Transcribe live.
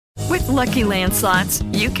Lucky Land Slots,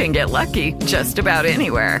 you can get lucky just about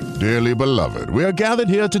anywhere. Dearly beloved, we are gathered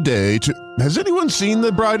here today to... Has anyone seen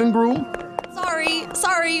the bride and groom?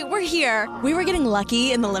 Sorry, we're here. We were getting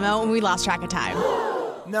lucky in the limo and we lost track of time.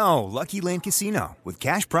 No, Lucky Land Casino, with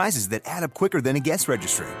cash prizes that add up quicker than a guest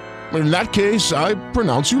registry. In that case, I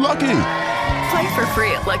pronounce you lucky. Play for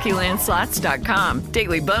free at LuckyLandSlots.com.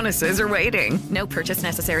 Daily bonuses are waiting. No purchase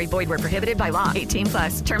necessary. Void where prohibited by law.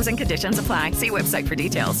 18+. Terms and conditions apply. See website for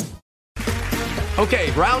details.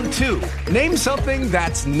 Okay, round two. Name something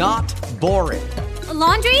that's not boring. A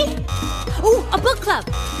laundry? Ooh, a book club.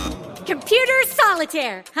 Computer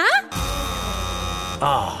solitaire, huh?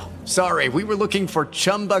 Ah, sorry, we were looking for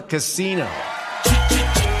Chumba Casino.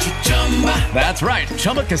 That's right,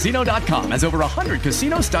 ChumbaCasino.com has over 100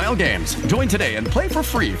 casino-style games. Join today and play for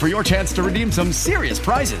free for your chance to redeem some serious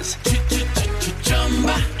prizes.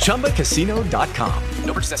 ChumbaCasino.com.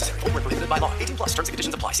 No purchase necessary. Void where prohibited by law. 18+. Terms and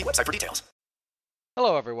conditions apply. See website for details.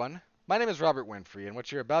 Hello, everyone. My name is Robert Winfrey, and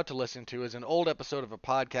what you're about to listen to is an old episode of a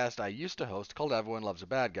podcast I used to host called Everyone Loves a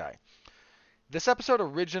Bad Guy. This episode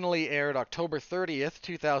originally aired October 30th,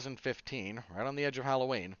 2015, right on the edge of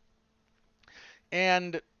Halloween,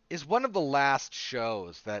 and is one of the last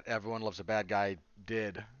shows that Everyone Loves a Bad Guy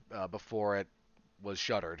did before it was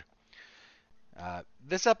shuttered.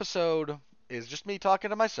 This episode is just me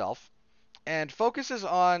talking to myself and focuses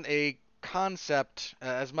on a concept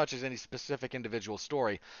as much as any specific individual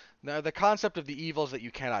story. Now, the concept of the evils that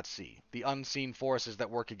you cannot see, the unseen forces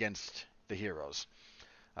that work against the heroes.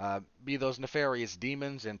 Be those nefarious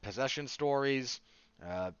demons and possession stories,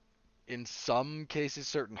 in some cases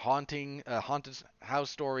certain haunted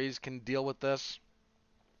house stories can deal with this,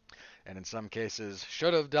 and in some cases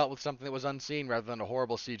should have dealt with something that was unseen rather than a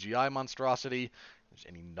horrible CGI monstrosity. There's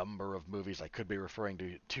any number of movies I could be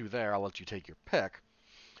referring to there. I'll let you take your pick.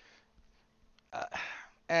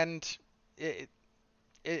 And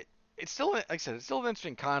it's still, like I said, it's still an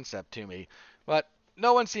interesting concept to me, but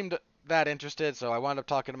no one seemed that interested, so I wound up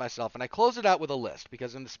talking to myself, and I closed it out with a list,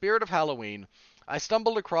 because in the spirit of Halloween, I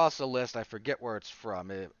stumbled across a list. I forget where it's from.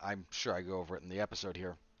 I'm sure I go over it in the episode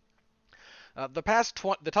here.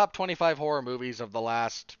 The top 25 horror movies of the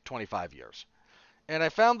last 25 years. And I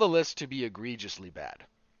found the list to be egregiously bad.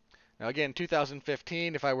 Now, again,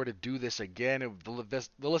 2015, if I were to do this again, the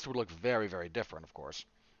list would look very, very different, of course.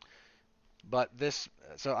 But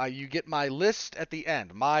you get my list at the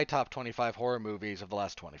end, my top 25 horror movies of the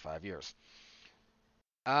last 25 years.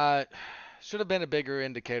 Should have been a bigger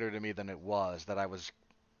indicator to me than it was that I was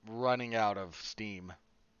running out of steam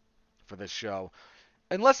for this show.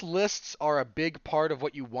 Unless lists are a big part of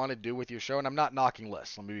what you want to do with your show, and I'm not knocking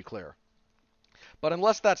lists, let me be clear. But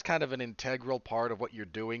unless that's kind of an integral part of what you're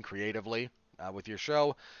doing creatively with your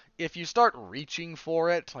show, if you start reaching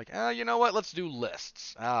for it, like, you know what, let's do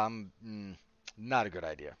lists. Not a good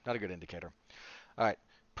idea. Not a good indicator. All right.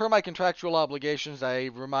 Per my contractual obligations, I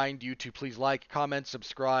remind you to please like, comment,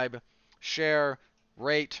 subscribe, share,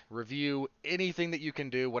 rate, review, anything that you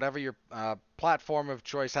can do, whatever your platform of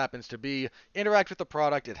choice happens to be. Interact with the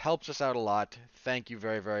product. It helps us out a lot. Thank you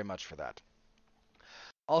very, very much for that.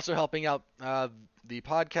 Also helping out the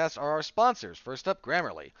podcast are our sponsors. First up,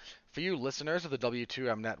 Grammarly. For you listeners of the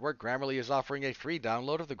W2M network, Grammarly is offering a free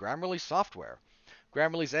download of the Grammarly software.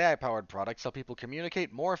 Grammarly's AI-powered products help people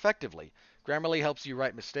communicate more effectively. Grammarly helps you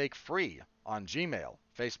write mistake-free on Gmail,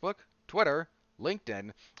 Facebook, Twitter,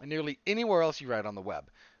 LinkedIn, and nearly anywhere else you write on the web.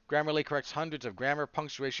 Grammarly corrects hundreds of grammar,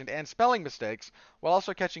 punctuation, and spelling mistakes, while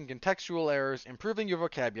also catching contextual errors, improving your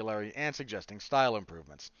vocabulary, and suggesting style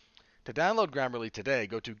improvements. To download Grammarly today,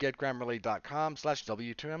 go to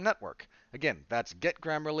getgrammarly.com/W2Mnetwork. Again, that's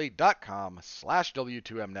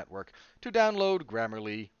getgrammarly.com/W2Mnetwork to download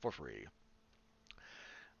Grammarly for free.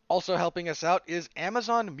 Also helping us out is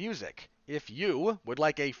Amazon Music. If you would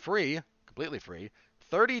like a free, completely free,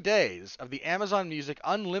 30 days of the Amazon Music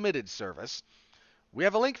Unlimited service, we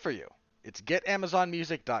have a link for you. It's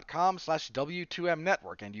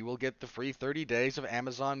getamazonmusic.com/W2Mnetwork, and you will get the free 30 days of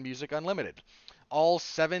Amazon Music Unlimited. All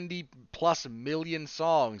 70-plus million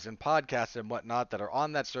songs and podcasts and whatnot that are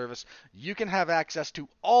on that service, you can have access to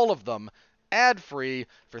all of them ad-free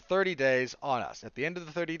for 30 days on us. At the end of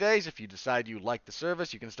the 30 days, if you decide you like the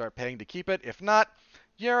service, you can start paying to keep it. If not,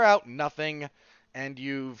 you're out nothing, and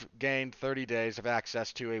you've gained 30 days of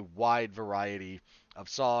access to a wide variety of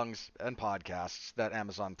songs and podcasts that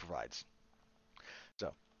Amazon provides.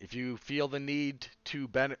 So, if you feel the need to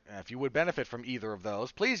if you would benefit from either of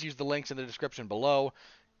those, please use the links in the description below.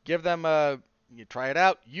 Give them you try it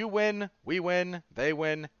out. You win, we win, they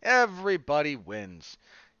win, everybody wins.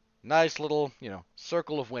 Nice little,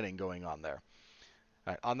 circle of winning going on there.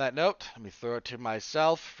 All right, on that note, let me throw it to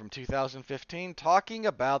myself from 2015, talking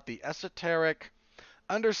about the esoteric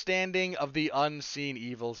understanding of the unseen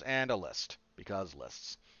evils and a list, because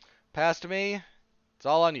lists. Past me, it's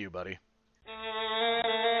all on you, buddy.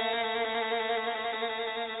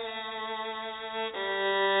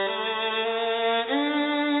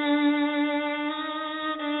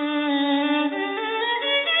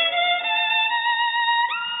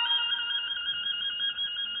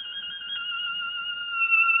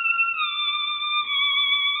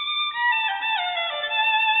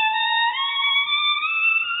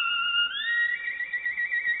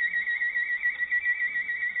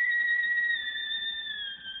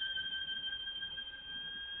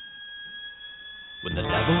 When the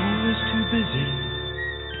devil is too busy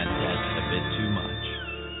and death a bit too much,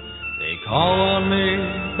 they call on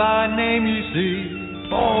me by name, you see,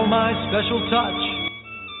 for my special touch.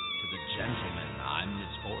 To the gentlemen, I'm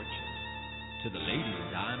misfortune. To the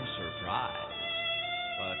ladies, I'm surprise.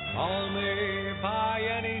 But call me by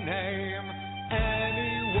any name,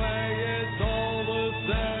 anyway, it's all the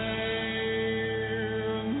same.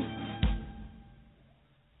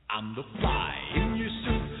 I'm the fly in your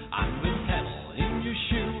suit, I'm the pebble in your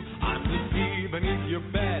shoe, I'm the bee beneath your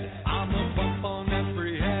bed, I'm the bump on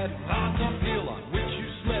every head, I'm the heel on which you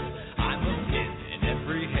slip, I'm the pin in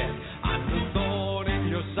every head, I'm the thorn in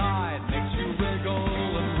your side, makes you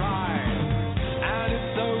wiggle and writhe. And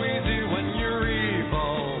it's so easy when you're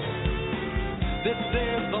evil. This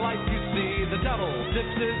is the life you see, the devil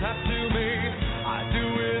tips his hat to me. I do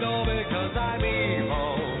it all because I'm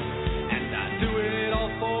evil, and I do it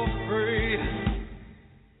all for free.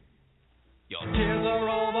 Your tears are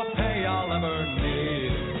all the pay I'll ever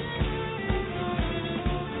need.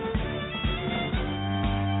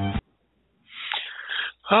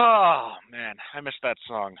 Oh, man, I miss that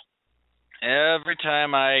song. Every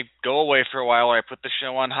time I go away for a while or I put the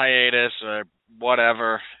show on hiatus or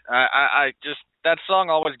whatever, I just, that song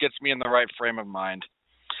always gets me in the right frame of mind.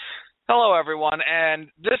 Hello, everyone, and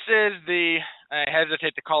this is I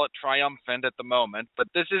hesitate to call it triumphant at the moment, but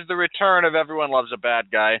this is the return of Everyone Loves a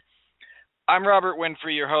Bad Guy. I'm Robert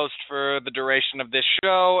Winfrey, your host for the duration of this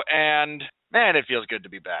show, and man, it feels good to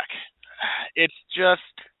be back. It's just,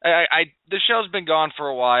 the show's been gone for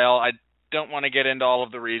a while. I don't want to get into all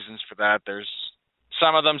of the reasons for that. There's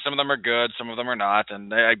some of them are good, some of them are not,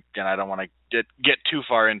 and again, I don't want to get too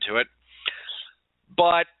far into it.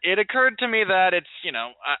 But it occurred to me that it's,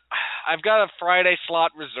 I've got a Friday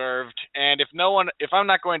slot reserved, and if I'm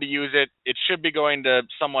not going to use it, it should be going to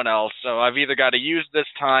someone else. So I've either got to use this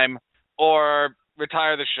time or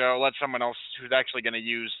retire the show, let someone else who's actually going to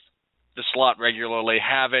use the slot regularly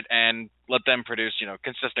have it and let them produce,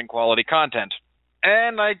 consistent quality content.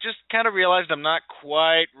 And I just kind of realized I'm not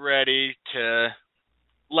quite ready to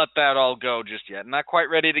let that all go just yet. Not quite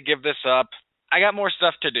ready to give this up. I got more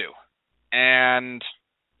stuff to do. And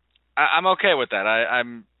I'm okay with that.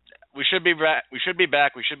 We should be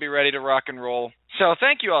back. We should be ready to rock and roll. So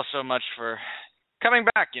thank you all so much for coming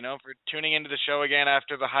back, for tuning into the show again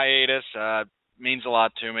after the hiatus. Means a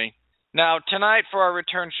lot to me. Now, tonight for our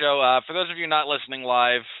return show, for those of you not listening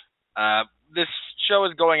live, this show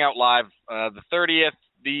is going out live the 30th,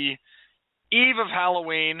 the eve of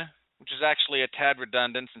Halloween, which is actually a tad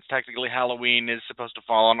redundant since technically Halloween is supposed to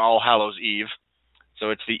fall on All Hallows Eve. So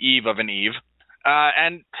it's the eve of an eve.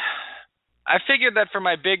 And I figured that for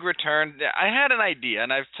my big return, I had an idea,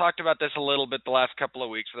 and I've talked about this a little bit the last couple of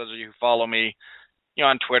weeks for those of you who follow me,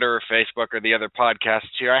 on Twitter or Facebook or the other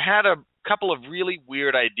podcasts here. I had a couple of really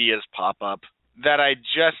weird ideas pop up that I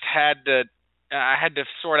just had to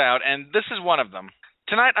sort out, and this is one of them.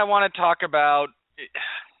 Tonight I want to talk about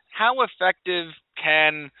how effective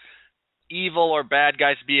can evil or bad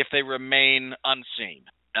guys be if they remain unseen.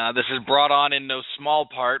 This is brought on in no small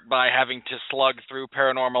part by having to slug through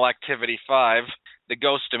Paranormal Activity 5, the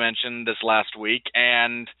ghost dimension, this last week,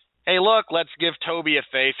 and, hey, look, let's give Toby a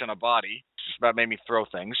face and a body. Just about made me throw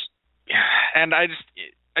things. And I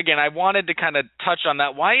wanted to kind of touch on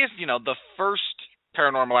that. Why is, the first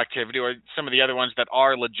Paranormal Activity, or some of the other ones that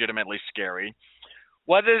are legitimately scary,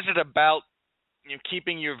 what is it about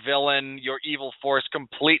keeping your villain, your evil force,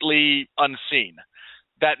 completely unseen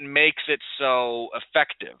that makes it so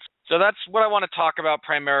effective? So that's what I want to talk about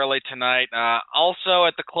primarily tonight. Also,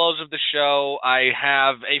 at the close of the show, I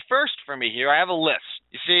have a first for me here. I have a list.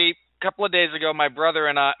 You see, a couple of days ago, my brother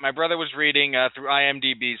was reading through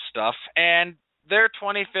IMDb's stuff, and their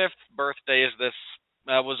 25th birthday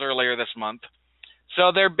was earlier this month.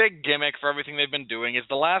 So their big gimmick for everything they've been doing is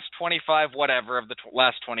the last 25 whatever of the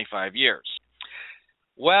last 25 years.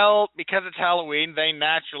 Well, because it's Halloween, they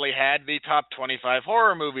naturally had the top 25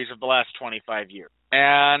 horror movies of the last 25 years.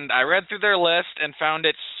 And I read through their list and found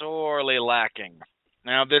it sorely lacking.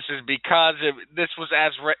 Now, this is because this was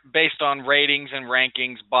based on ratings and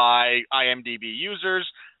rankings by IMDb users.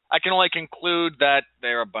 I can only conclude that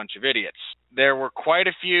they're a bunch of idiots. There were quite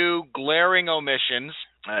a few glaring omissions,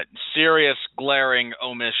 serious glaring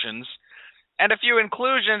omissions, and a few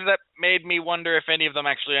inclusions that made me wonder if any of them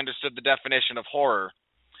actually understood the definition of horror.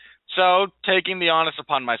 So, taking the onus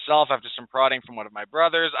upon myself after some prodding from one of my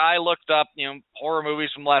brothers, I looked up, horror movies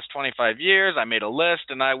from the last 25 years. I made a list,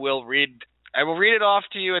 and I will read it off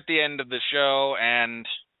to you at the end of the show. And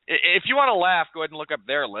if you want to laugh, go ahead and look up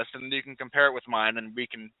their list, and you can compare it with mine, and we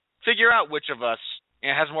can figure out which of us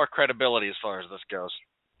has more credibility as far as this goes.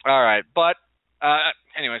 All right, but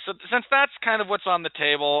anyway, so since that's kind of what's on the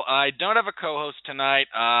table, I don't have a co-host tonight.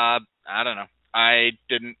 I don't know. I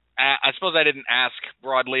suppose I didn't ask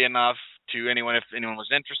broadly enough to anyone if anyone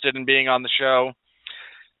was interested in being on the show.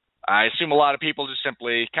 I assume a lot of people just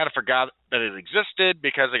simply kind of forgot that it existed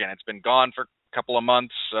because, again, it's been gone for a couple of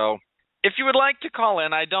months. So if you would like to call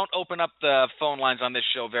in, I don't open up the phone lines on this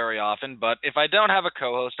show very often, but if I don't have a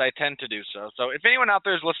co-host, I tend to do so. So if anyone out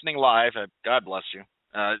there is listening live, God bless you.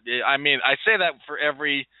 I say that for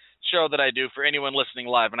every show that I do, for anyone listening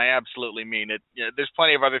live, and I absolutely mean it. There's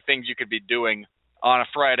plenty of other things you could be doing on a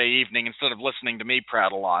Friday evening instead of listening to me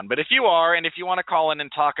prattle on. But if you are, and if you want to call in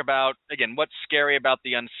and talk about, again, what's scary about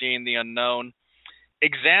the unseen, the unknown,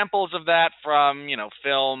 examples of that from,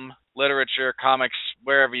 film, literature, comics,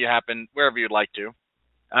 wherever you'd like to.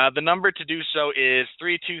 The number to do so is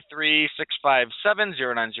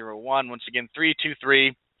 323-657-0901. Once again,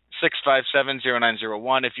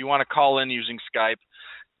 323-657-0901. If you want to call in using Skype,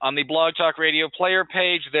 on the Blog Talk Radio player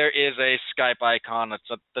page, there is a Skype icon.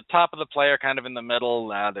 It's at the top of the player, kind of in the middle.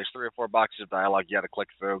 There's 3 or 4 boxes of dialogue you got to click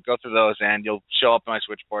through. Go through those, and you'll show up on my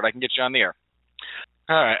switchboard. I can get you on the air.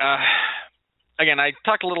 All right. Again, I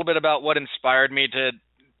talked a little bit about what inspired me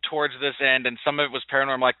towards this end, and some of it was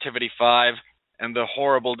Paranormal Activity 5 and the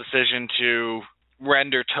horrible decision to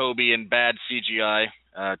render Toby in bad CGI.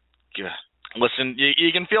 Listen,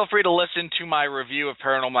 you can feel free to listen to my review of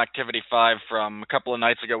Paranormal Activity 5 from a couple of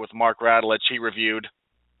nights ago with Mark Radulich. He reviewed.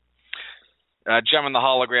 Gem and the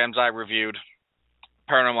Holograms, I reviewed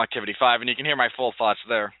Paranormal Activity 5, and you can hear my full thoughts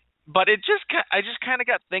there. But I just kind of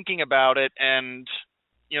got thinking about it, and,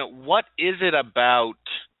 what is it about,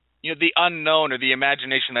 the unknown or the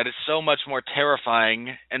imagination that is so much more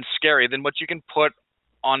terrifying and scary than what you can put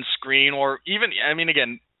on screen, or even,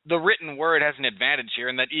 again, the written word has an advantage here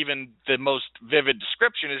in that even the most vivid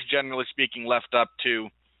description is generally speaking left up to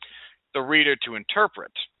the reader to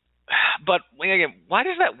interpret. But again, why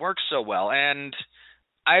does that work so well? And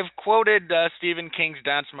I've quoted Stephen King's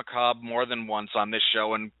Danse Macabre more than once on this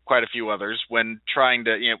show and quite a few others when trying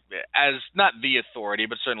to, as not the authority,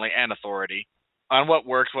 but certainly an authority on what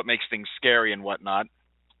works, what makes things scary and whatnot.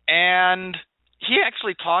 And he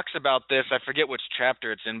actually talks about this. I forget which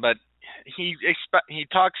chapter it's in, but he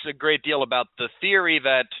talks a great deal about the theory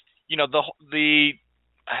that,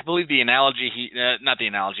 I believe the analogy not the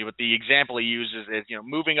analogy, but the example he uses is,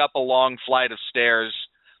 moving up a long flight of stairs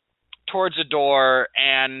towards a door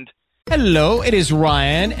and... Hello, it is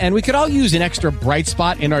Ryan, and we could all use an extra bright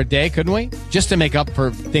spot in our day, couldn't we? Just to make up for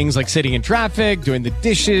things like sitting in traffic, doing the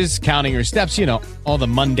dishes, counting your steps, all the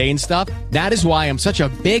mundane stuff. That is why I'm such a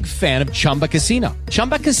big fan of Chumba Casino.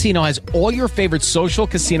 Chumba Casino has all your favorite social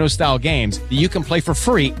casino-style games that you can play for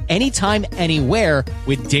free anytime, anywhere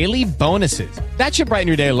with daily bonuses. That should brighten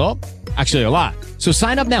your day a little. Actually, a lot. So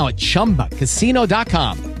sign up now at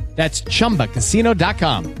ChumbaCasino.com. That's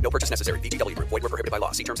ChumbaCasino.com. No purchase necessary. VGW Group. Void where prohibited by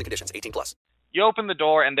law. See terms and conditions. 18+. You open the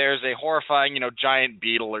door and there's a horrifying, giant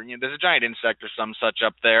beetle or there's a giant insect or some such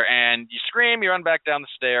up there, and you scream. You run back down the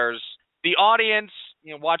stairs. The audience,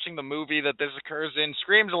 watching the movie that this occurs in,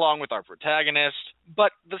 screams along with our protagonist.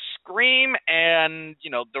 But the scream and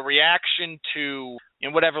the reaction to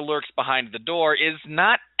whatever lurks behind the door is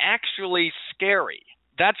not actually scary.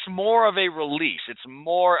 That's more of a release. It's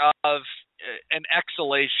more of an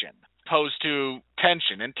exhalation opposed to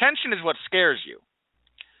tension, and tension is what scares you.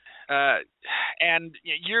 And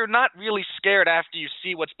you're not really scared after you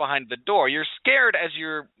see what's behind the door. You're scared as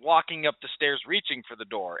you're walking up the stairs reaching for the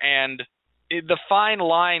door, and the fine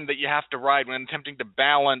line that you have to ride when attempting to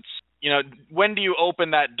balance, when do you open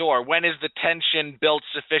that door? When is the tension built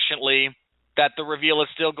sufficiently that the reveal is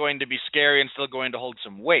still going to be scary and still going to hold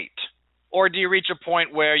some weight? Or do you reach a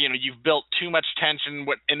point where, you've built too much tension,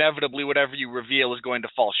 inevitably whatever you reveal is going to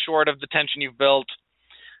fall short of the tension you've built?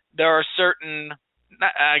 There are certain,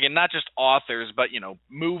 again, not just authors, but,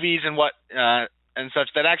 movies and and such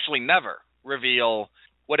that actually never reveal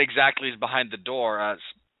what exactly is behind the door.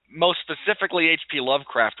 Most specifically, H.P.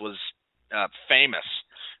 Lovecraft was famous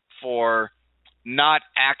for not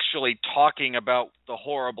actually talking about the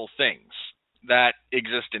horrible things that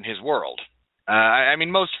exist in his world. I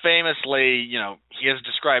mean, most famously, he has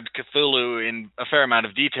described Cthulhu in a fair amount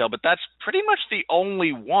of detail, but that's pretty much the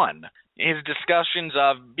only one. His discussions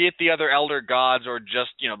of, be it the other elder gods or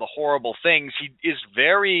just, the horrible things, he is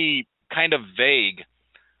very kind of vague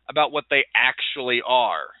about what they actually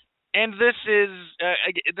are. And this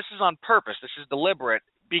is on purpose. This is deliberate,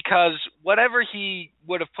 because whatever he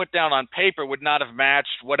would have put down on paper would not have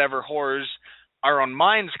matched whatever horrors our own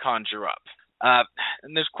minds conjure up.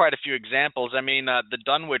 And there's quite a few examples. I mean, the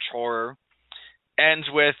Dunwich horror ends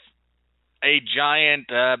with a giant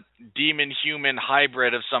demon-human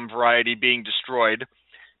hybrid of some variety being destroyed,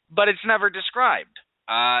 but it's never described.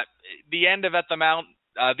 The end of the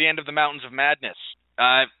Mountains of Madness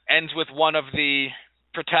ends with one of the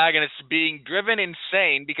protagonists being driven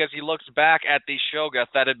insane because he looks back at the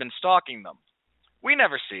Shoggoth that had been stalking them. We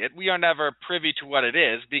never see it. We are never privy to what it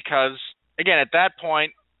is because, again, at that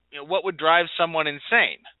point, what would drive someone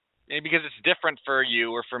insane? Because it's different for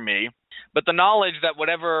you or for me. But the knowledge that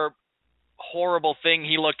whatever horrible thing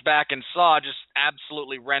he looked back and saw just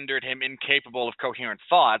absolutely rendered him incapable of coherent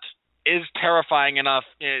thought is terrifying enough.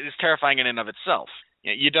 Is terrifying in and of itself.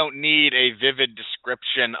 You don't need a vivid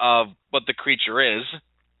description of what the creature is,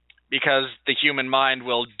 because the human mind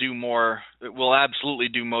will absolutely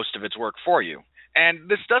do most of its work for you. And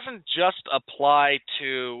this doesn't just apply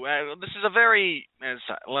to,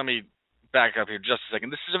 let me back up here just a second.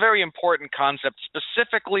 This is a very important concept,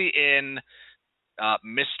 specifically in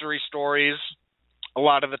mystery stories, a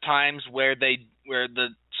lot of the times where the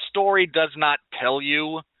story does not tell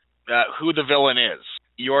you who the villain is.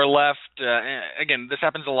 You're left, again, this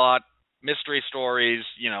happens a lot, mystery stories,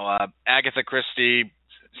 Agatha Christie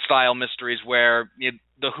style mysteries where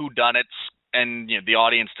the whodunits and the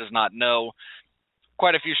audience does not know.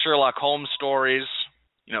 Quite a few Sherlock Holmes stories,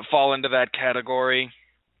 fall into that category.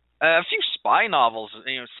 A few spy novels,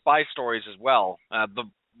 spy stories as well, the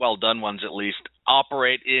well-done ones at least,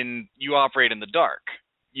 operate in the dark.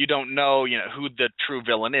 You don't know, who the true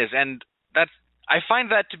villain is, and I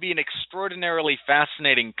find that to be an extraordinarily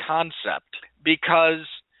fascinating concept because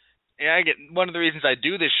one of the reasons I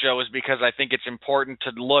do this show is because I think it's important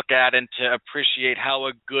to look at and to appreciate how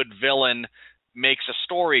a good villain makes a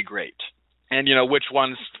story great. And, which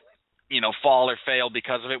ones, fall or fail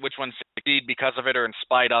because of it, which ones succeed because of it or in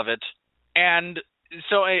spite of it. And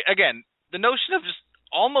so, again, the notion of just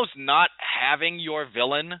almost not having your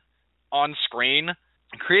villain on screen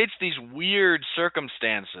creates these weird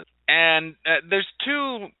circumstances. And there's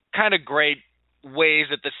two kind of great ways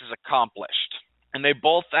that this is accomplished, and they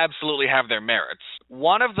both absolutely have their merits.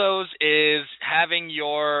 One of those is having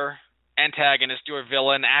your antagonist, your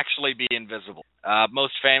villain, actually be invisible.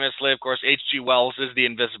 Most famously, of course, H.G. Wells is The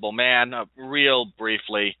Invisible Man. Real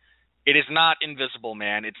briefly, it is not Invisible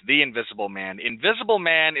Man, it's The Invisible Man. Invisible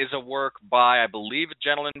Man is a work by, I believe, a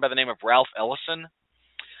gentleman by the name of Ralph Ellison,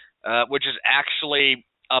 which is actually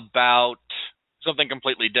about something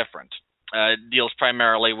completely different. It deals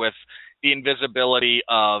primarily with the invisibility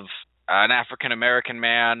of an African-American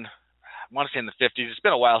man. I want to say in the 50s. It's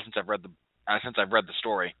been a while since I've read the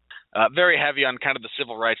story. Very heavy on kind of the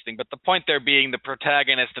civil rights thing, but the point there being the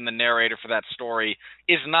protagonist and the narrator for that story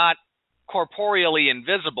is not corporeally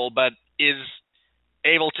invisible, but is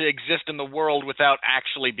able to exist in the world without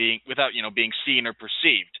being seen or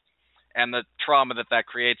perceived, and the trauma that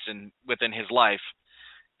creates within his life.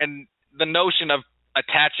 And the notion of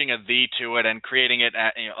attaching a "the" to it and creating it,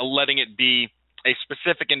 letting it be a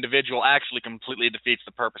specific individual actually completely defeats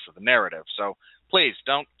the purpose of the narrative. So please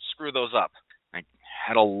don't screw those up. I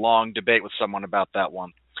had a long debate with someone about that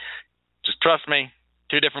one. Just trust me,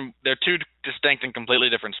 they're two distinct and completely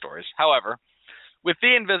different stories. However, with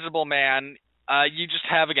The Invisible Man, you just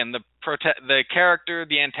have, again, the character,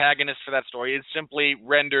 the antagonist for that story is simply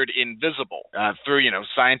rendered invisible through,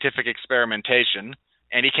 scientific experimentation,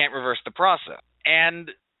 and he can't reverse the process.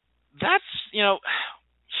 And that's,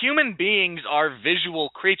 human beings are visual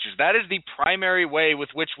creatures. That is the primary way with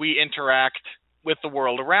which we interact with the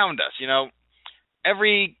world around us.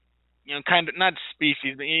 Every, not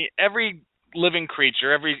species, but every living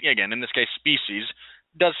creature, again, in this case, species,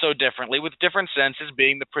 does so differently, with different senses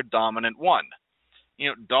being the predominant one.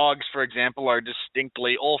 Dogs, for example, are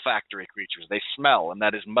distinctly olfactory creatures. They smell, and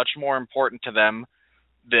that is much more important to them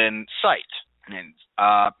than sight. And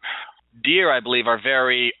deer, I believe, are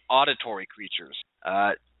very auditory creatures.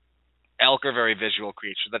 elk are very visual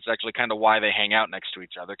creatures. That's actually kind of why they hang out next to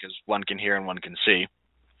each other, because one can hear and one can see.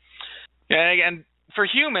 And for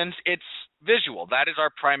humans, it's visual. That is our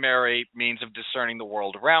primary means of discerning the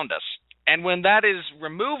world around us. And when that is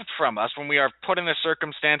removed from us, when we are put in a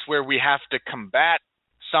circumstance where we have to combat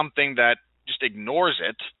something that just ignores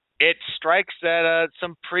it, it strikes at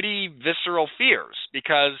some pretty visceral fears.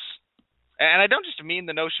 Because, and I don't just mean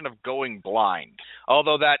the notion of going blind,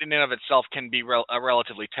 although that in and of itself can be a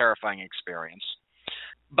relatively terrifying experience.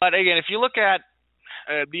 But again, if you look at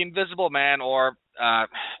The Invisible Man, or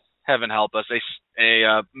heaven help us,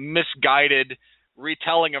 a misguided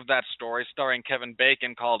retelling of that story starring Kevin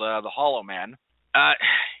Bacon called The Hollow Man,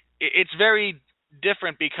 it's very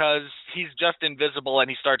different because he's just invisible and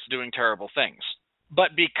he starts doing terrible things.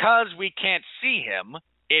 But because we can't see him,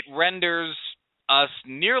 it renders us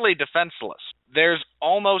nearly defenseless. There's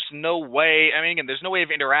almost no way, I mean, again, there's no way of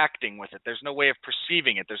interacting with it. There's no way of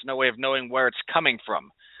perceiving it. There's no way of knowing where it's coming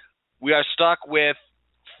from. We are stuck with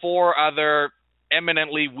 4 other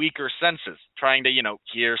eminently weaker senses, trying to,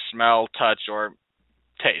 hear, smell, touch, or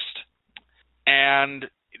taste. And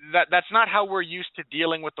that's not how we're used to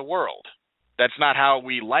dealing with the world. That's not how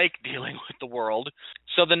we like dealing with the world.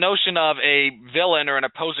 So the notion of a villain or an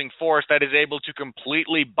opposing force that is able to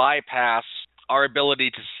completely bypass our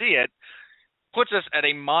ability to see it puts us at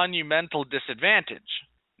a monumental disadvantage.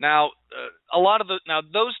 Now,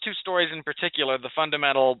 those 2 stories in particular, the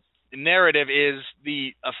fundamental narrative is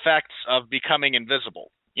the effects of becoming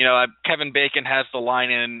invisible. Kevin Bacon has the line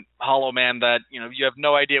in Hollow Man that, you have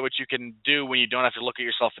no idea what you can do when you don't have to look at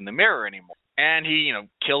yourself in the mirror anymore. And he,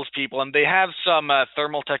 kills people, and they have some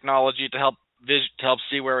thermal technology to help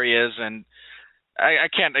see where he is. And I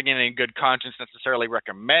can't, again, in good conscience, necessarily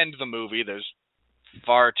recommend the movie. There's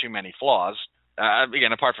far too many flaws.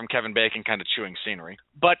 Again, apart from Kevin Bacon kind of chewing scenery.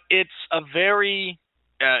 But it's a very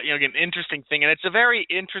interesting thing, and it's a very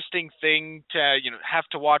interesting thing to, have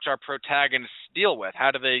to watch our protagonists deal with.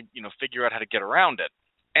 How do they, figure out how to get around it?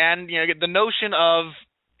 And, the notion of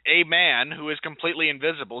a man who is completely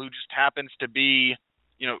invisible, who just happens to be,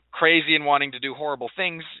 crazy and wanting to do horrible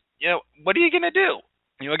things, what are you going to do?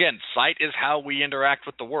 Again, sight is how we interact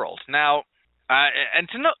with the world. Now, and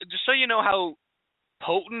to know, just so you know how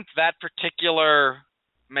potent that particular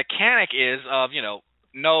mechanic is of,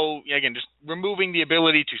 just removing the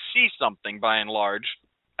ability to see something by and large.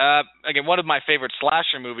 Again, one of my favorite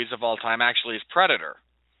slasher movies of all time actually is Predator.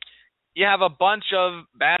 You have a bunch of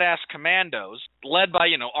badass commandos led by,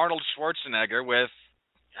 Arnold Schwarzenegger with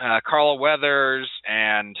Carl Weathers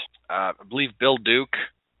and I believe Bill Duke.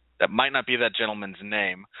 That might not be that gentleman's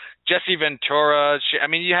name. Jesse Ventura.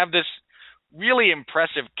 You have this really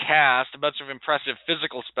impressive cast, a bunch of impressive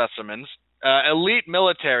physical specimens, elite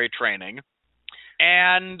military training,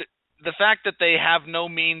 and the fact that they have no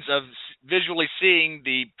means of visually seeing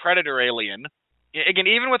the Predator alien, again,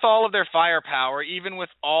 even with all of their firepower, even with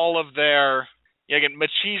all of their,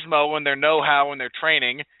 machismo and their know-how and their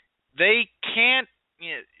training, they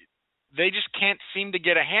just can't seem to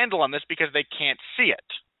get a handle on this because they can't see it.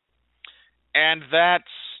 And that's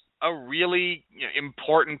a really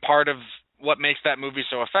important part of what makes that movie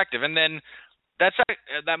so effective. And then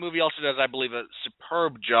that movie also does, I believe, a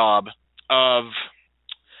superb job of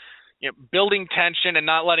building tension and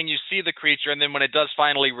not letting you see the creature, and then when it does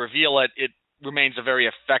finally reveal it, it remains a very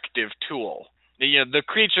effective tool. The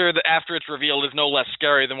creature, after it's revealed, is no less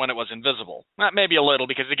scary than when it was invisible. Maybe a little,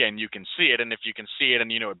 because, again, you can see it, and if you can see it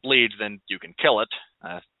and it bleeds, then you can kill it.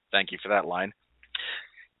 Thank you for that line.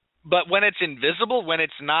 But when it's invisible, when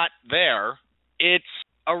it's not there, it's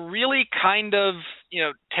a really kind of,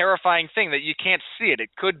 terrifying thing that you can't see it. It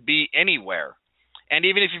could be anywhere. And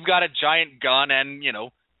even if you've got a giant gun and,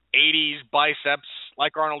 80s biceps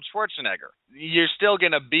like Arnold Schwarzenegger, you're still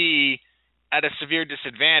going to be at a severe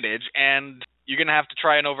disadvantage, and you're going to have to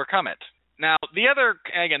try and overcome it. Now, the other,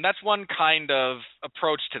 again, that's one kind of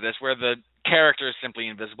approach to this, where the character is simply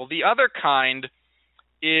invisible. The other kind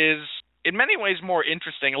is, in many ways, more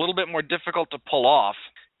interesting, a little bit more difficult to pull off.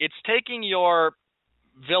 It's taking your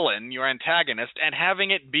villain, your antagonist, and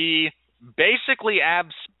having it be basically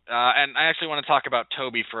and I actually want to talk about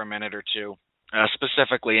Toby for a minute or two,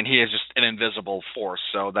 specifically, and he is just an invisible force,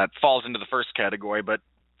 so that falls into the first category. But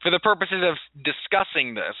for the purposes of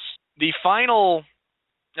discussing this, the final,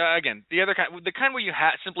 again, the other kind, the kind where you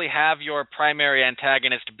simply have your primary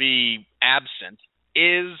antagonist be absent,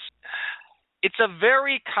 it's a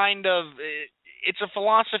very kind of, it's a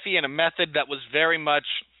philosophy and a method that was very much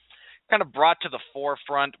kind of brought to the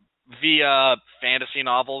forefront via fantasy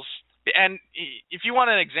novels. And if you want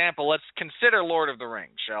an example, let's consider Lord of the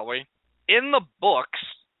Rings, shall we? In the books,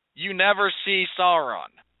 you never see Sauron.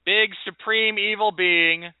 big supreme evil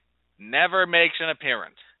being never makes an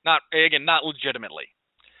appearance. Not legitimately.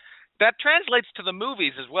 That translates to the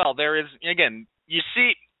movies as well. There is, again, you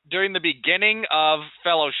see during the beginning of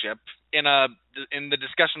Fellowship, in the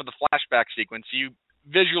discussion of the flashback sequence, you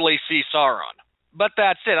visually see Sauron. But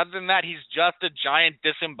that's it. Other than that, he's just a giant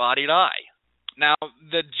disembodied eye. Now,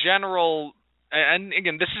 the general, and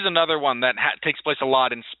again, this is another one that takes place a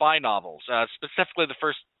lot in spy novels, specifically the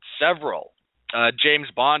first several James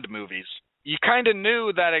Bond movies. You kind of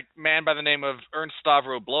knew that a man by the name of Ernst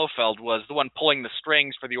Stavro Blofeld was the one pulling the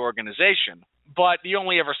strings for the organization. But the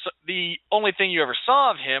only thing you ever saw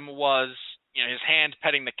of him was, his hand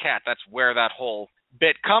petting the cat. That's where that whole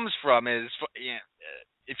bit comes from.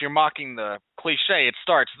 If you're mocking the cliche, it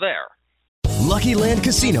starts there. Lucky Land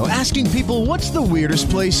Casino, asking people, what's the weirdest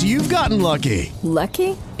place you've gotten lucky?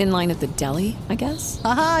 Lucky? In line at the deli, I guess?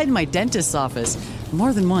 Aha, in my dentist's office.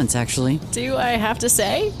 More than once, actually. Do I have to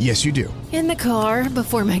say? Yes, you do. In the car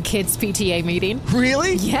before my kids' PTA meeting.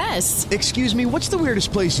 Really? Yes. Excuse me, what's the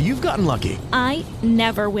weirdest place you've gotten lucky? I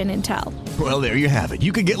never win and tell. Well, there you have it.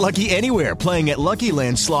 You can get lucky anywhere, playing at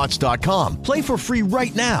LuckyLandSlots.com. Play for free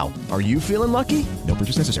right now. Are you feeling lucky? No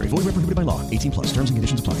purchase necessary. Void where prohibited by law. 18+. Terms and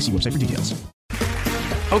conditions apply. See website for details.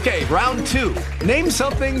 Okay, round two. Name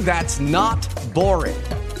something that's not boring.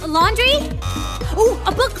 A laundry? Ooh,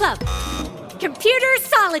 a book club. Computer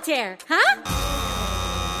solitaire, huh?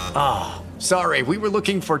 Ah, sorry, we were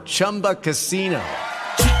looking for Chumba Casino.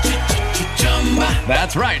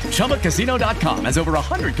 That's right, ChumbaCasino.com has over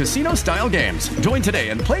 100 casino-style games. Join today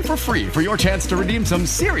and play for free for your chance to redeem some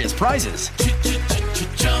serious prizes.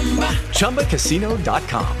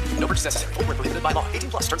 ChumbaCasino.com. No purchase necessary. Void where prohibited by law.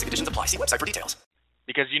 18+. Terms and conditions apply. See website for details.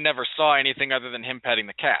 Because you never saw anything other than him petting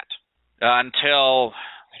the cat until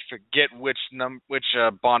I forget which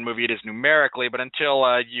Bond movie it is numerically, but until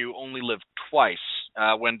You Only Live Twice,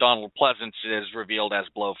 when Donald Pleasance is revealed as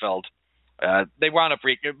Blofeld. They wound up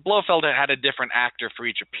Blofeld had a different actor for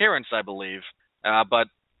each appearance, I believe, but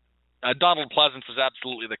Donald Pleasance was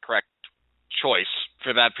absolutely the correct choice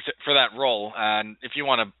for that role. And if you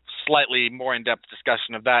want a slightly more in-depth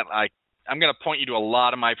discussion of that, I'm going to point you to a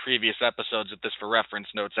lot of my previous episodes of this for reference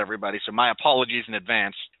notes, everybody. So my apologies in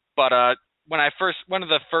advance. But one of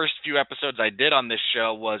the first few episodes I did on this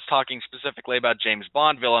show was talking specifically about James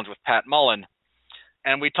Bond villains with Pat Mullen,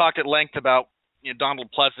 and we talked at length about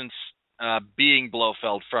Donald Pleasance being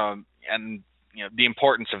Blofeld and the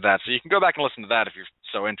importance of that. So you can go back and listen to that if you're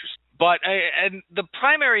so interested. But and the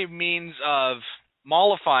primary means of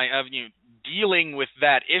dealing with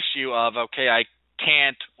that issue of, okay, I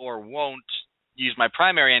can't or won't use my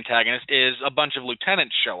primary antagonist, is a bunch of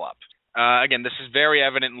lieutenants show up. Again, this is very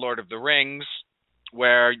evident in Lord of the Rings,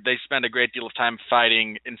 where they spend a great deal of time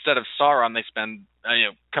fighting. Instead of Sauron, they spend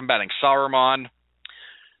combating Saruman.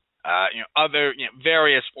 Other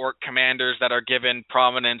various orc commanders that are given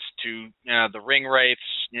prominence to the ring wraiths.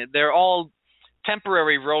 They're all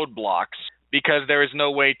temporary roadblocks because there is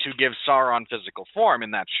no way to give Sauron physical form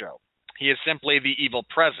in that show. He is simply the evil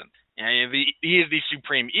present. He is the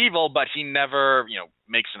supreme evil, but he never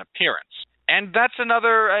makes an appearance. And that's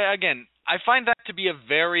another, again, I find that to be a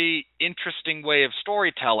very interesting way of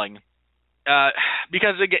storytelling,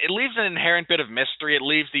 because again, it leaves an inherent bit of mystery. It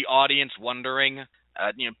leaves the audience wondering,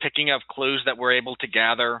 picking up clues that we're able to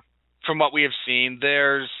gather from what we have seen.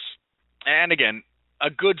 And again, a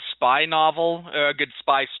good spy novel, a good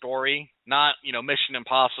spy story, not, Mission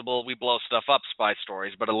Impossible, we blow stuff up spy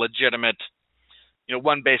stories, but a legitimate,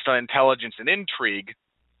 one based on intelligence and intrigue.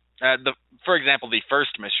 For example, the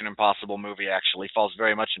first Mission Impossible movie actually falls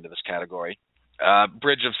very much into this category.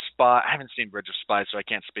 Bridge of Spies, I haven't seen Bridge of Spies, so I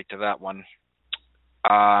can't speak to that one.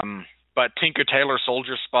 But Tinker Tailor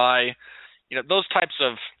Soldier Spy, those types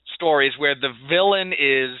of stories where the villain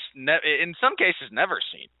is, in some cases, never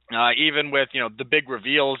seen. Even with, the big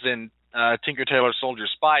reveals in Tinker Tailor Soldier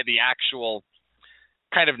Spy, the actual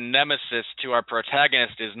kind of nemesis to our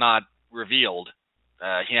protagonist is not revealed.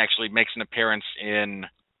 He actually makes an appearance in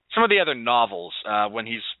some of the other novels when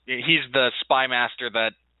he's the spy master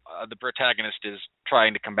that the protagonist is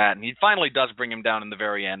trying to combat, and he finally does bring him down in the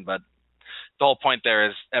very end, but the whole point there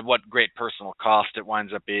is at what great personal cost it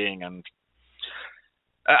winds up being. And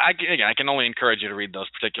I can only encourage you to read those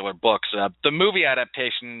particular books. The movie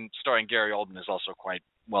adaptation starring Gary Oldman is also quite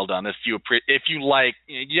well done. If you like,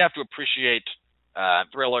 you have to appreciate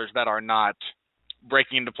thrillers that are not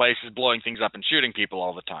breaking into places, blowing things up, and shooting people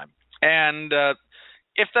all the time. And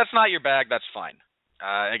if that's not your bag, that's fine.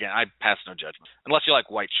 Again, I pass no judgment. Unless you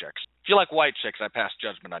like white chicks. If you like white chicks, I pass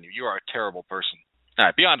judgment on you. You are a terrible person. All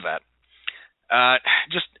right, beyond that.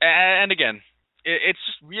 And again, it's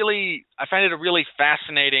just really, I find it a really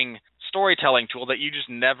fascinating storytelling tool that you just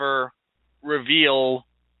never reveal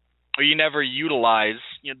or you never utilize,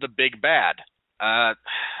 the big bad.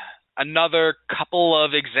 Another couple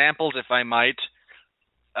of examples, if I might.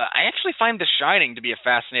 I actually find The Shining to be a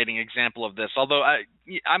fascinating example of this, although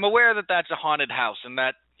I'm aware that that's a haunted house, and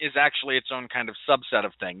that is actually its own kind of subset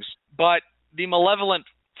of things. But the malevolent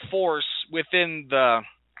force within the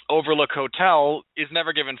Overlook Hotel is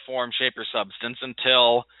never given form, shape, or substance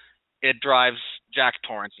until it drives Jack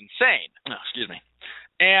Torrance insane. Oh, excuse me.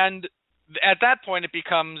 And at that point, it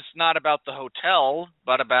becomes not about the hotel,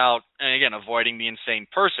 but about, and again, avoiding the insane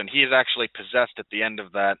person. He is actually possessed at the end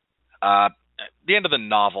of that. The end of the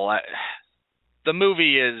novel. The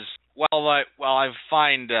movie is, while I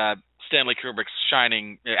find Stanley Kubrick's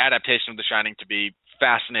Shining adaptation of The Shining to be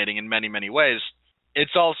fascinating in many, many ways,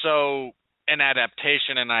 it's also an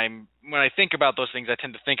adaptation, and when I think about those things, I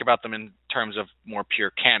tend to think about them in terms of more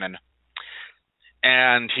pure canon.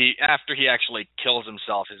 And after he actually kills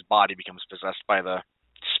himself, his body becomes possessed by the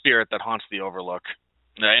spirit that haunts the Overlook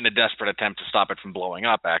in a desperate attempt to stop it from blowing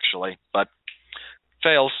up, actually, but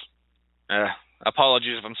fails.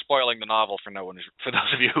 Apologies if I'm spoiling the novel for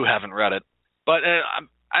those of you who haven't read it. But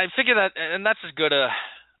I figure that, and that's as good a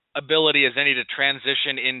ability as any to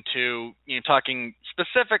transition into, talking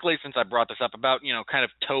specifically, since I brought this up, about, kind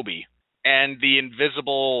of Toby and the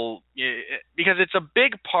invisible, because it's a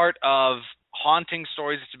big part of haunting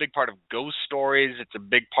stories, it's a big part of ghost stories, it's a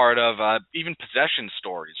big part of even possession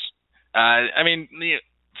stories.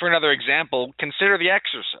 For another example, consider The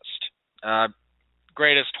Exorcist.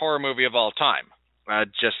 Greatest horror movie of all time.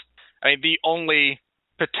 The only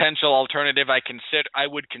potential alternative I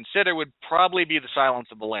would consider would probably be The Silence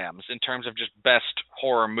of the Lambs in terms of just best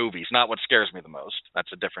horror movies, not what scares me the most.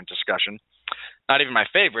 That's a different discussion. Not even my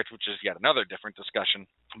favorite, which is yet another different discussion,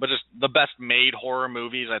 but just the best made horror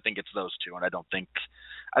movies. I think it's those two, and I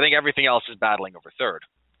think everything else is battling over third.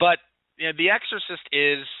 But The Exorcist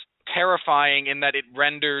is terrifying in that it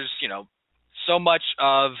renders, so much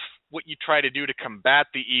of what you try to do to combat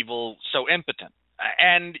the evil so impotent.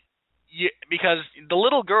 And because the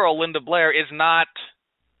little girl, Linda Blair, is not,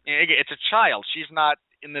 it's a child. She's not,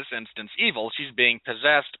 in this instance, evil. She's being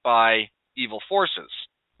possessed by evil forces.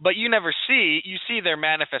 But you see their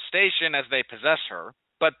manifestation as they possess her,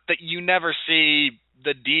 but that you never see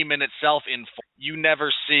the demon itself in form. You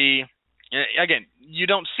never see, again, you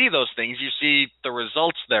don't see those things. You see the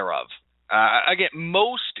results thereof. Again,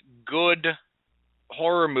 most good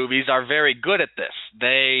horror movies are very good at this.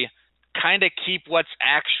 They kind of keep what's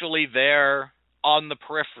actually there on the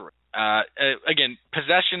periphery. Again,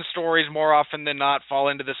 possession stories more often than not fall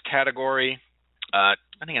into this category.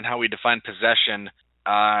 Depending on how we define possession,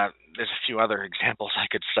 there's a few other examples I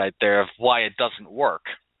could cite there of why it doesn't work.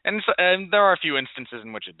 And there are a few instances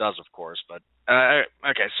in which it does, of course. But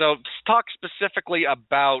okay, so let's talk specifically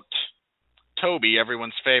about Toby,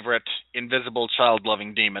 everyone's favorite invisible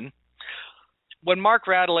child-loving demon. When Mark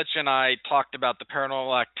Radulich and I talked about the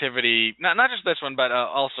Paranormal Activity, not just this one, but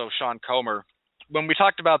also Sean Comer, when we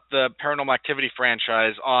talked about the Paranormal Activity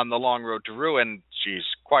franchise on The Long Road to Ruin,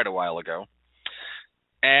 quite a while ago,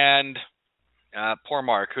 and poor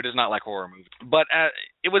Mark, who does not like horror movies, but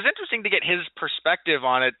it was interesting to get his perspective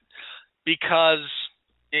on it because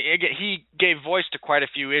he gave voice to quite a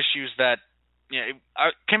few issues that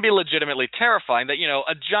can be legitimately terrifying. That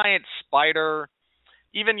a giant spider,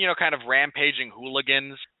 even, kind of rampaging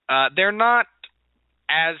hooligans, they're not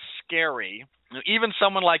as scary. Even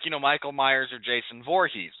someone like, Michael Myers or Jason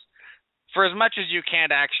Voorhees, for as much as you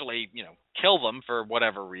can't actually, kill them for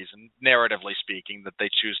whatever reason, narratively speaking, that they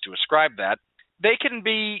choose to ascribe that, they can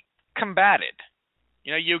be combated.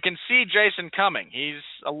 You can see Jason coming. He's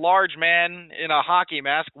a large man in a hockey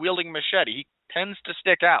mask wielding a machete. He tends to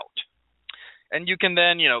stick out. And you can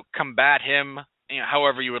then, combat him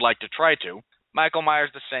however you would like to try to. Michael Myers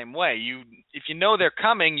the same way. If you know they're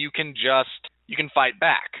coming, you can fight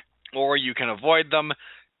back, or you can avoid them.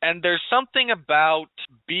 And there's something about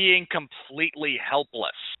being completely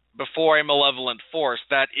helpless before a malevolent force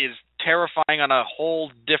that is terrifying on a whole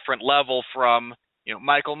different level from,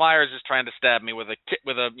 Michael Myers is trying to stab me with a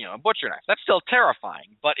butcher knife. That's still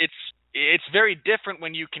terrifying, but it's very different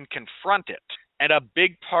when you can confront it. And a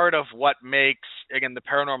big part of what makes, again, the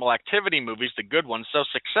Paranormal Activity movies, the good ones, so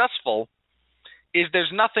successful is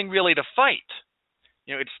there's nothing really to fight.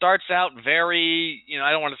 It starts out very,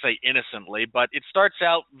 I don't want to say innocently, but it starts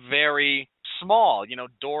out very small.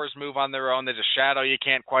 Doors move on their own. There's a shadow you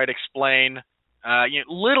can't quite explain.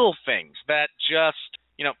 Little things that just,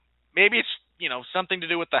 maybe it's, something to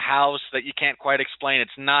do with the house that you can't quite explain.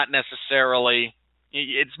 It's not necessarily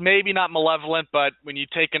it's maybe not malevolent, but when you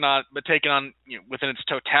taken on within its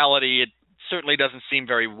totality, it certainly doesn't seem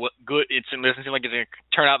very good. It doesn't seem like it's going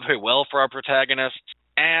to turn out very well for our protagonist.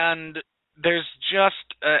 And there's just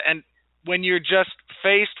and when you're just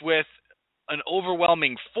faced with an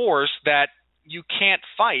overwhelming force that you can't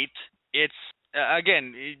fight, it's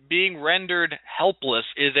again, being rendered helpless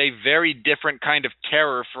is a very different kind of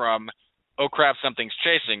terror from, oh crap, something's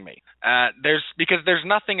chasing me. Because there's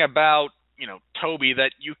nothing about, Toby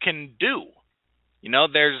that you can do.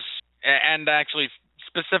 And actually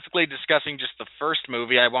specifically discussing just the first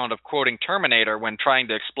movie, I wound up quoting Terminator when trying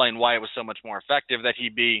to explain why it was so much more effective that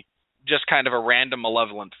he'd be just kind of a random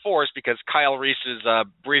malevolent force, because Kyle Reese's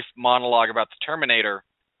brief monologue about the Terminator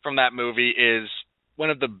from that movie is one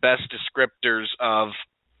of the best descriptors of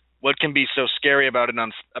what can be so scary about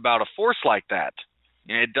a force like that.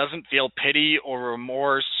 It doesn't feel pity or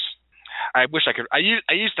remorse. I wish I could. I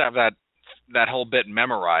used to have that whole bit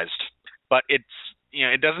memorized, but it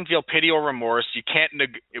doesn't feel pity or remorse. You can't.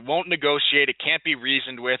 It won't negotiate. It can't be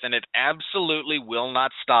reasoned with, and it absolutely will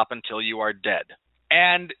not stop until you are dead.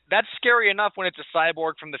 And that's scary enough when it's a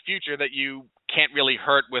cyborg from the future that you can't really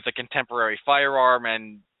hurt with a contemporary firearm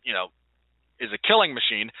and, is a killing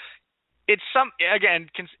machine. It's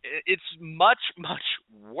much, much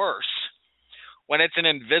worse when it's an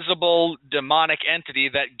invisible demonic entity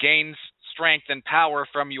that gains strength and power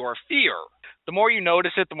from your fear. The more you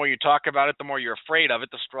notice it, the more you talk about it, the more you're afraid of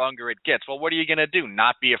it, the stronger it gets. Well, what are you going to do?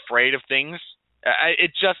 Not be afraid of things?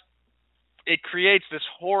 It creates this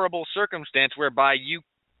horrible circumstance whereby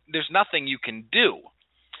there's nothing you can do.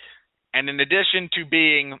 And in addition to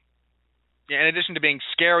being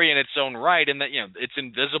scary in its own right, in that it's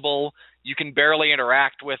invisible, you can barely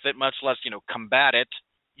interact with it, much less combat it,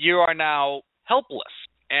 you are now helpless.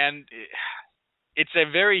 And it's a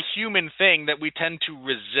very human thing that we tend to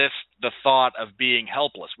resist the thought of being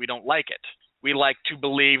helpless. We don't like it. We like to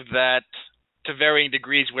believe that to varying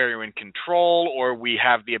degrees we're in control, or we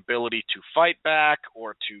have the ability to fight back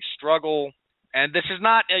or to struggle. And this is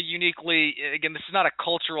not this is not a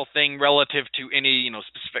cultural thing relative to any,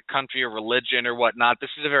 specific country or religion or whatnot.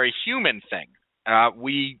 This is a very human thing.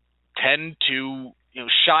 We tend to,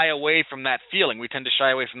 shy away from that feeling. We tend to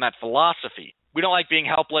shy away from that philosophy. We don't like being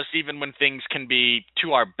helpless even when things can be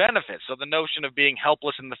to our benefit. So the notion of being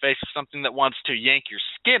helpless in the face of something that wants to yank your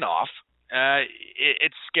skin off,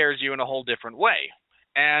 it scares you in a whole different way.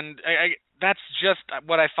 And that's just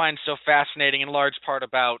what I find so fascinating in large part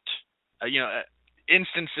about,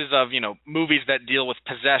 instances of, movies that deal with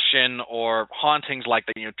possession or hauntings like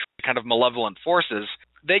the, kind of malevolent forces.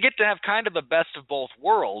 They get to have kind of the best of both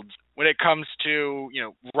worlds when it comes to,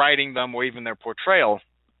 writing them or even their portrayal.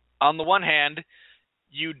 On the one hand,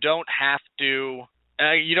 you don't have to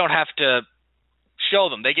show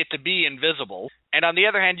them. They get to be invisible. And on the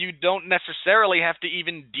other hand, you don't necessarily have to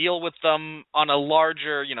even deal with them on a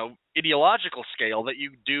larger, ideological scale that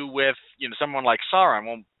you do with, someone like Sauron.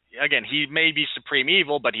 Well, again, he may be supreme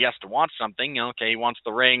evil, but he has to want something. He wants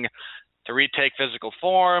the ring to retake physical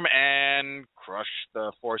form and crush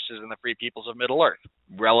the forces and the free peoples of Middle-earth.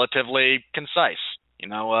 Relatively concise.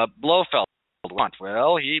 Blofeld.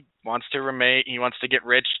 Well, he wants to get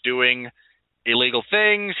rich doing illegal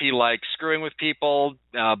things. He likes screwing with people,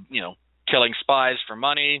 killing spies for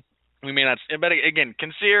money. We may not, but again,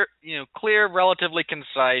 clear, relatively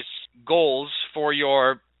concise goals for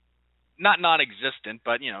your, not non-existent,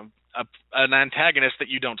 but, an antagonist that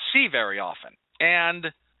you don't see very often. And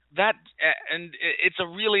it's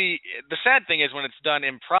the sad thing is when it's done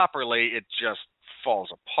improperly, it just falls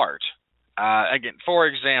apart. Again, for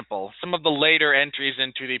example, some of the later entries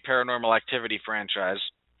into the Paranormal Activity franchise,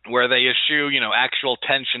 where they eschew, actual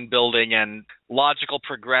tension building and logical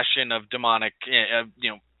progression of demonic,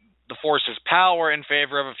 the force's power in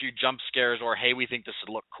favor of a few jump scares or, hey, we think this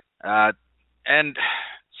would look cool. And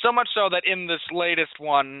so much so that in this latest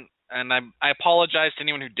one, and I apologize to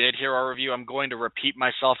anyone who did hear our review, I'm going to repeat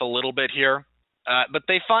myself a little bit here, but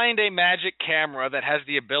they find a magic camera that has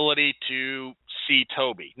the ability to see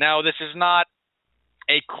Toby. Now, this is not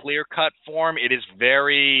a clear-cut form. It is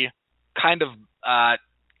very kind of,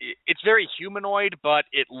 it's very humanoid, but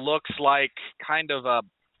it looks like kind of a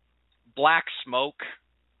black smoke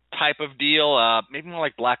type of deal, maybe more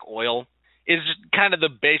like black oil, is kind of the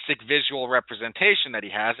basic visual representation that he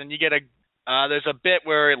has. And you get there's a bit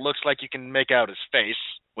where it looks like you can make out his face,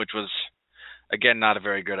 which was, again, not a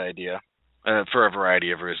very good idea for a variety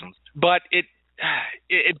of reasons. But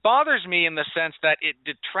it bothers me in the sense that it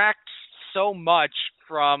detracts so much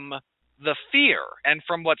from the fear and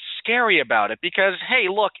from what's scary about it, because, hey,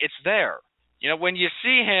 look, it's there. When you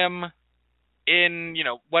see him in,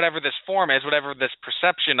 whatever this form is, whatever this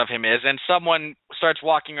perception of him is, and someone starts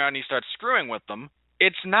walking around and he starts screwing with them,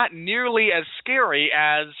 it's not nearly as scary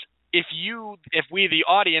as if we, the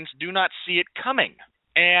audience, do not see it coming.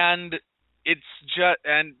 And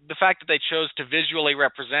and the fact that they chose to visually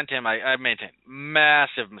represent him, I maintain,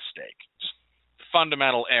 massive mistake. Just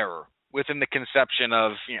fundamental error within the conception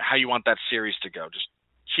of how you want that series to go. Just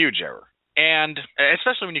huge error. And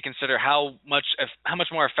especially when you consider how much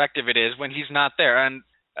more effective it is when he's not there. And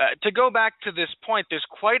to go back to this point, there's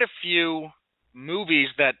quite a few movies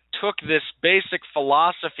that took this basic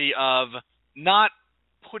philosophy of not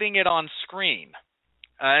putting it on screen.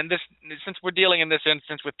 And this, since we're dealing in this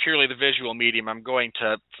instance with purely the visual medium, I'm going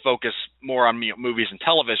to focus more on movies and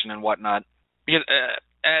television and whatnot. Because,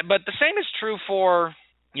 but the same is true for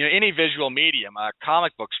any visual medium.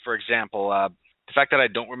 Comic books, for example. The fact that I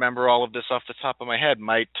don't remember all of this off the top of my head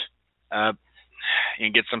might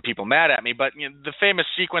get some people mad at me. But the famous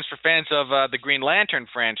sequence for fans of the Green Lantern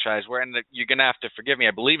franchise, you're gonna have to forgive me.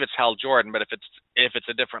 I believe it's Hal Jordan, but if it's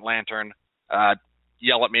a different Lantern,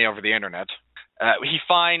 yell at me over the internet. He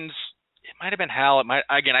finds, it might have been Hal.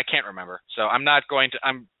 I can't remember. So I'm not going to.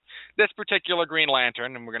 This particular Green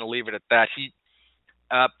Lantern, and we're going to leave it at that. He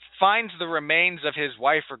finds the remains of his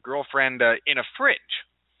wife or girlfriend in a fridge.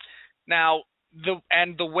 Now,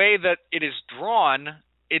 the way that it is drawn,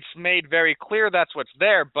 it's made very clear that's what's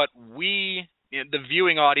there, but we, the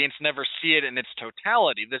viewing audience, never see it in its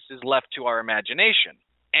totality. This is left to our imagination.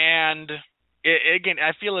 And again,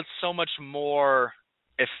 I feel it's so much more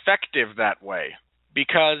effective that way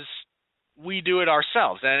because we do it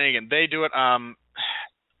ourselves. And again, they do it.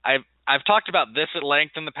 I've talked about this at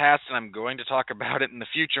length in the past, and I'm going to talk about it in the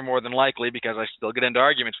future more than likely because I still get into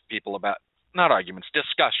arguments with people about, not arguments,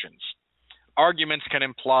 discussions. Arguments can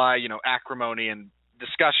imply, acrimony and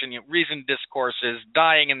discussion. Reasoned discourse is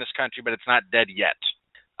dying in this country, but it's not dead yet.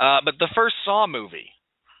 But the first Saw movie,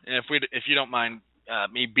 if you don't mind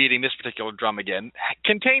me beating this particular drum again,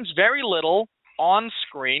 contains very little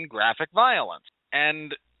on-screen graphic violence.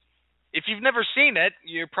 And if you've never seen it,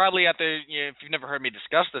 you're probably if you've never heard me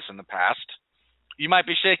discuss this in the past, you might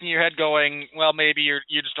be shaking your head going, well, maybe you're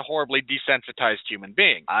just a horribly desensitized human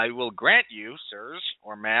being. I will grant you, sirs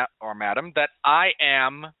or madam, that I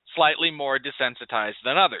am slightly more desensitized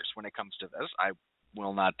than others when it comes to this. I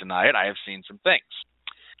will not deny it. I have seen some things.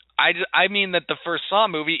 I mean that the first Saw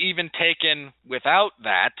movie, even taken without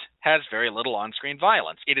that, has very little on-screen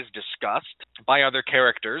violence. It is discussed by other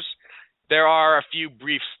characters. There are a few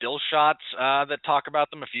brief still shots that talk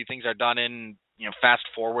about them. A few things are done in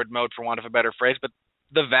fast-forward mode, for want of a better phrase, but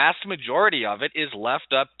the vast majority of it is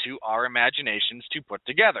left up to our imaginations to put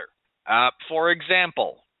together. For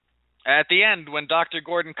example, at the end, when Dr.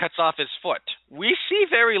 Gordon cuts off his foot, we see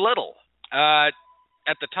very little. At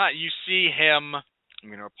the time, you see him... I'm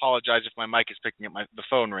going to apologize if my mic is picking up the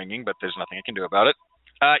phone ringing, but there's nothing I can do about it.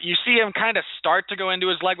 You see him kind of start to go into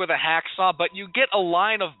his leg with a hacksaw, but you get a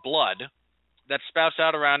line of blood that spouts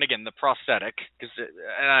out around, again, the prosthetic.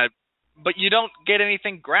 But you don't get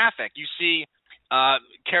anything graphic. You see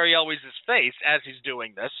Cary Elwes' face as he's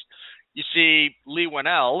doing this. You see Leigh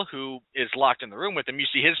Whannell, who is locked in the room with him. You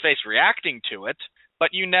see his face reacting to it, but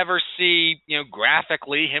you never see,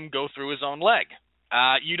 graphically him go through his own leg.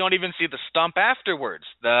 You don't even see the stump afterwards.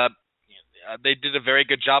 They did a very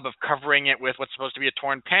good job of covering it with what's supposed to be a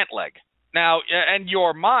torn pant leg. Now, and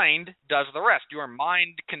your mind does the rest. Your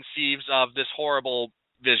mind conceives of this horrible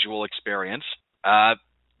visual experience.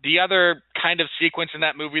 The other kind of sequence in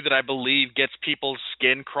that movie that I believe gets people's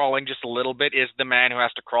skin crawling just a little bit is the man who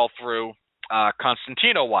has to crawl through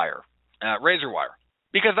Constantino wire, razor wire.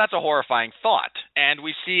 Because that's a horrifying thought, and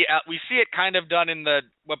we see it kind of done in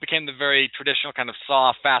what became the very traditional kind of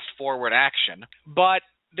Saw fast-forward action, but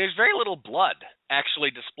there's very little blood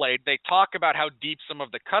actually displayed. They talk about how deep some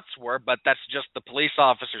of the cuts were, but that's just the police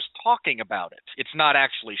officers talking about it. It's not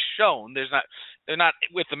actually shown. They're not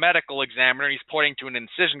with the medical examiner. He's pointing to an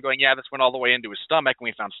incision, going, "Yeah, this went all the way into his stomach, and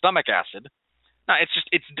we found stomach acid." No,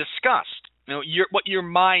 it's discussed. What your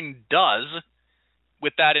mind does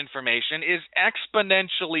with that information is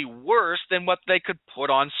exponentially worse than what they could put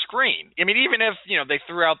on screen. I mean, even if, they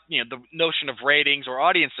threw out, the notion of ratings or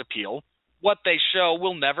audience appeal, what they show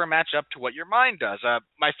will never match up to what your mind does.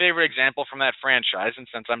 My favorite example from that franchise, and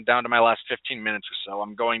since I'm down to my last 15 minutes or so,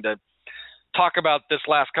 I'm going to talk about this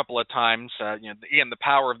last couple of times, again, the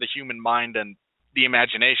power of the human mind and the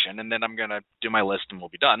imagination, and then I'm going to do my list and we'll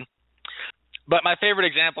be done. But my favorite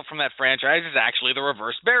example from that franchise is actually the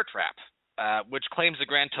reverse bear trap. Which claims a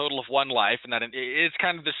grand total of one life, and that it is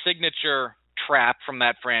kind of the signature trap from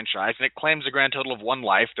that franchise, and it claims a grand total of one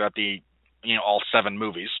life throughout the, all 7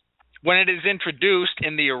 movies. when it is introduced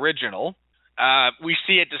in the original, we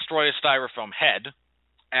see it destroy a styrofoam head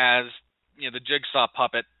as the Jigsaw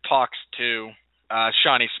puppet talks to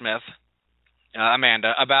Shawnee Smith,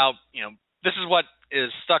 Amanda, about this is what is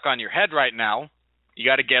stuck on your head right now. You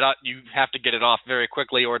got to get up. You have to get it off very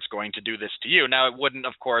quickly, or it's going to do this to you. Now, it wouldn't,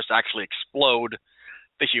 of course, actually explode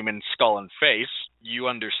the human skull and face. You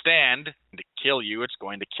understand, to kill you, it's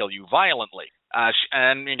going to kill you violently.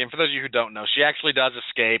 And again, for those of you who don't know, she actually does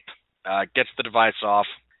escape, gets the device off.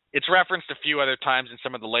 It's referenced a few other times in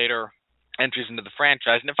some of the later entries into the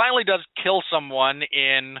franchise, and it finally does kill someone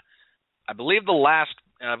in, I believe,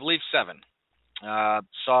 7.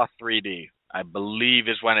 Saw 3D, I believe,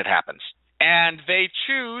 is when it happens. And they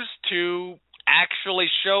choose to actually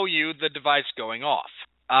show you the device going off.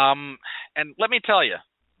 And let me tell you,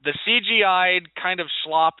 the CGI'd kind of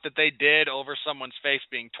slop that they did over someone's face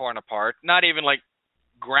being torn apart, not even like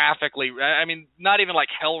graphically, I mean, not even like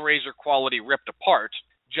Hellraiser quality ripped apart,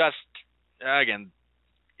 just, again,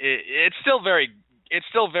 it's still very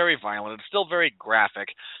violent, it's still very graphic.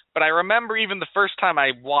 But I remember even the first time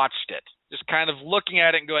I watched it, just kind of looking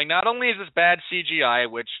at it and going, not only is this bad CGI,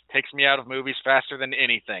 which takes me out of movies faster than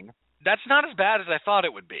anything, that's not as bad as I thought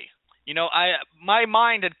it would be. My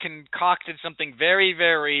mind had concocted something very,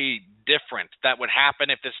 very different that would happen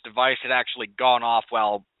if this device had actually gone off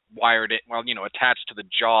while attached to the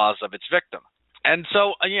jaws of its victim. And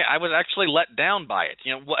so, I was actually let down by it.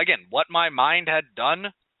 Again, what my mind had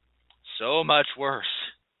done, so much worse.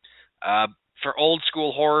 For old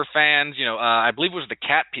school horror fans, I believe it was the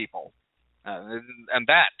Cat People. And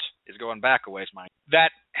that is going back a ways, Mike, that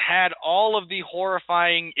had all of the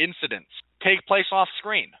horrifying incidents take place off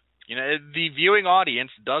screen. The viewing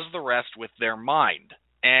audience does the rest with their mind.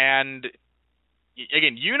 And,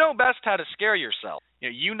 again, you know best how to scare yourself.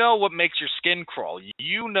 You know what makes your skin crawl.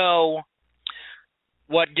 You know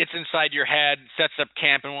what gets inside your head, sets up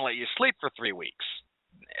camp, and won't let you sleep for 3 weeks.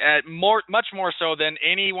 Much more so than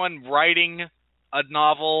anyone writing a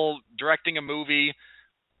novel, directing a movie.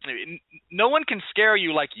 No one can scare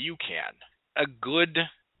you like you can. A good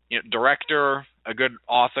director, a good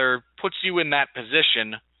author puts you in that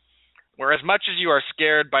position where as much as you are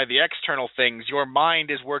scared by the external things, your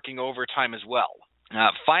mind is working overtime as well.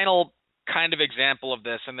 Final kind of example of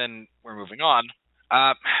this, and then we're moving on.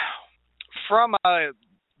 From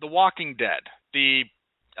The Walking Dead, the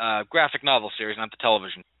graphic novel series, not the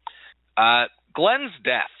television. Glenn's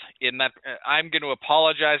death, in that I'm going to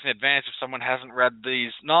apologize in advance if someone hasn't read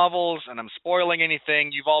these novels and I'm spoiling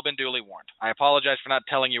anything. You've all been duly warned. I apologize for not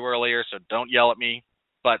telling you earlier, so don't yell at me.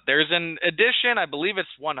 But there's an edition, I believe it's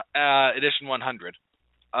edition 100,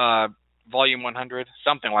 volume 100,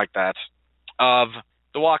 something like that, of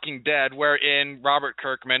The Walking Dead, wherein Robert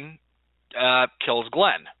Kirkman kills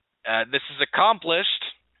Glenn. This is accomplished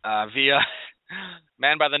via a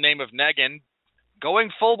man by the name of Negan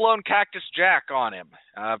going full-blown Cactus Jack on him.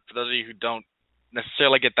 For those of you who don't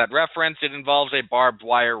necessarily get that reference, it involves a barbed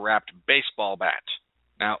wire-wrapped baseball bat.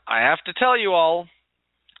 Now, I have to tell you all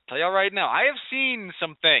right now, I have seen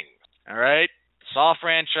some things, all right? Saw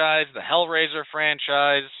franchise, the Hellraiser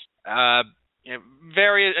franchise,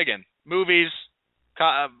 various, again, movies,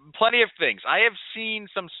 plenty of things. I have seen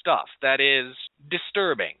some stuff that is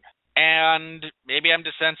disturbing, and maybe I'm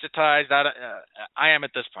desensitized. I am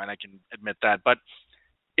at this point, I can admit that, but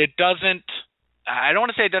it doesn't, I don't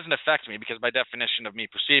want to say it doesn't affect me, because by definition of me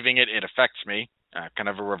perceiving it, it affects me, kind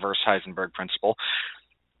of a reverse Heisenberg principle.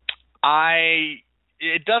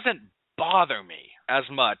 It doesn't bother me as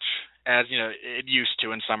much as, it used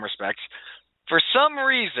to in some respects. For some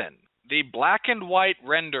reason, the black and white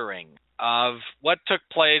rendering of what took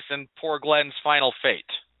place in poor Glenn's final fate,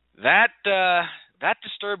 that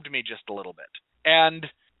disturbed me just a little bit. And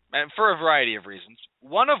for a variety of reasons.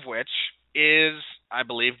 One of which is, I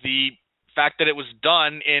believe, the fact that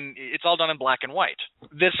it's all done in black and white.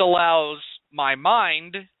 This allows my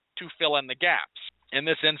mind to fill in the gaps. In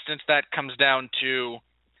this instance, that comes down to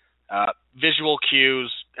visual cues,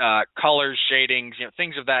 colors, shadings,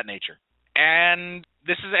 things of that nature. And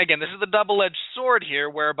this is the double-edged sword here,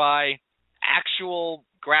 whereby actual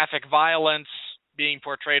graphic violence being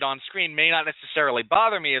portrayed on screen may not necessarily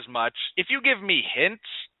bother me as much. If you give me hints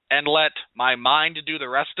and let my mind do the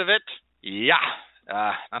rest of it,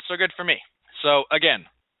 not so good for me. So again,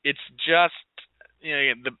 it's just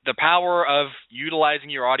the power of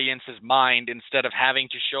utilizing your audience's mind instead of having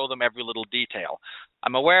to show them every little detail.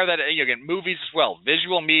 I'm aware that, again, movies as well,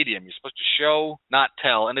 visual medium, you're supposed to show, not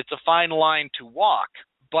tell, and it's a fine line to walk.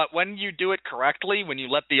 But when you do it correctly, when you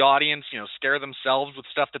let the audience, scare themselves with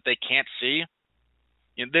stuff that they can't see,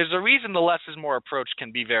 there's a reason the less is more approach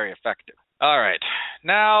can be very effective. All right,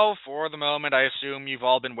 Now, for the moment I assume you've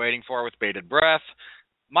all been waiting for with bated breath,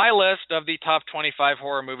 my list of the top 25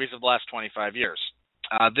 horror movies of the last 25 years.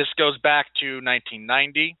 This goes back to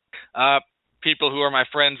 1990. People who are my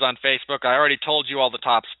friends on Facebook, I already told you all the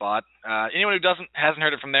top spot. Anyone who hasn't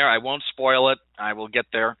heard it from there, I won't spoil it. I will get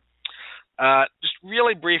there. Just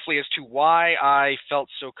really briefly as to why I felt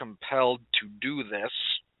so compelled to do this.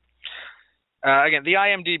 Again, the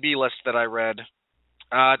IMDb list that I read.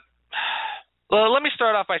 Well, let me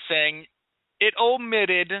start off by saying it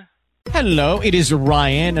omitted... Hello, it is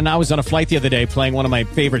Ryan, and I was on a flight the other day playing one of my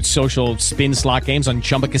favorite social spin slot games on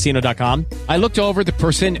ChumbaCasino.com. I looked over at the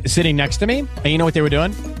person sitting next to me, and you know what they were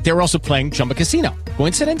doing? They were also playing Chumba Casino.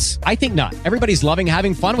 Coincidence? I think not. Everybody's loving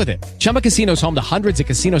having fun with it. Chumba Casino is home to hundreds of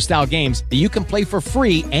casino-style games that you can play for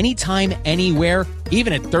free anytime, anywhere,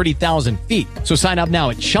 even at 30,000 feet. So sign up now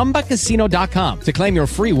at ChumbaCasino.com to claim your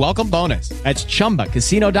free welcome bonus. That's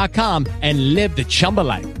ChumbaCasino.com and live the Chumba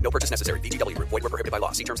life. No purchase necessary. VGW. Void where prohibited by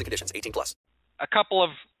law. See terms and conditions. 18+. A couple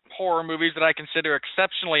of horror movies that I consider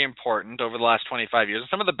exceptionally important over the last 25 years, and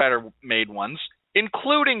some of the better made ones,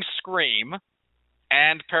 including Scream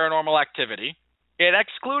and Paranormal Activity. It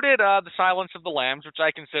excluded The Silence of the Lambs, which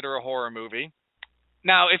I consider a horror movie.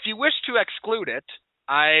 Now, if you wish to exclude it,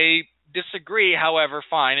 I disagree, however,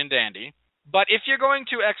 fine and dandy. But if you're going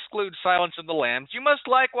to exclude Silence of the Lambs, you must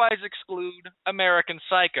likewise exclude American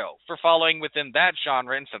Psycho for falling within that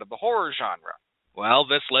genre instead of the horror genre. Well,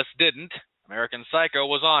 this list didn't. American Psycho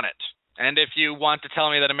was on it. And if you want to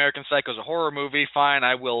tell me that American Psycho is a horror movie, fine,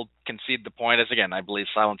 I will concede the point, as again, I believe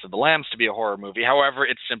Silence of the Lambs to be a horror movie. However,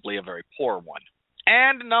 it's simply a very poor one.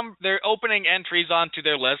 And their opening entries onto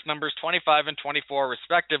their list, numbers 25 and 24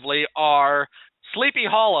 respectively, are Sleepy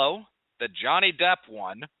Hollow, the Johnny Depp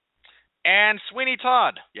one, and Sweeney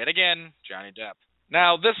Todd, yet again, Johnny Depp.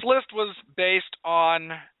 Now, this list was based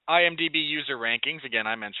on IMDb user rankings, again,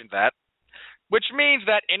 I mentioned that, which means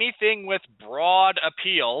that anything with broad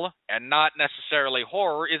appeal and not necessarily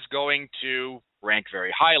horror is going to rank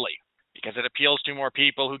very highly, because it appeals to more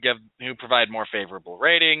people who provide more favorable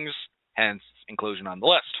ratings, hence inclusion on the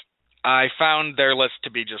list. I found their list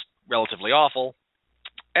to be just relatively awful,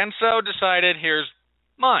 and so decided here's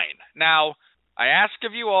mine. Now, I ask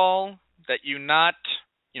of you all that you not,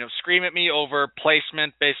 scream at me over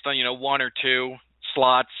placement based on, one or two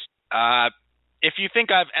slots. If you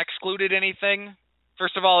think I've excluded anything,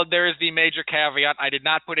 first of all, there is the major caveat. I did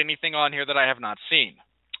not put anything on here that I have not seen.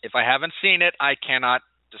 If I haven't seen it, I cannot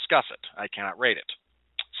discuss it. I cannot rate it.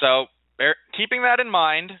 So, keeping that in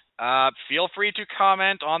mind, feel free to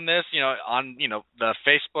comment on this, on the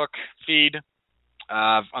Facebook feed,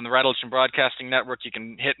 on the Rattleton Broadcasting Network. You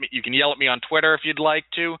can hit me. You can yell at me on Twitter if you'd like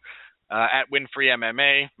to, at Winfree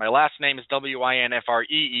MMA. My last name is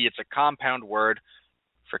Winfree. It's a compound word.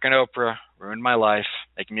 Frickin' Oprah ruined my life,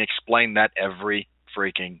 making me explain that every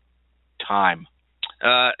freaking time.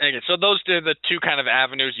 Okay, so those are the two kind of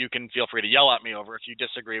avenues you can feel free to yell at me over if you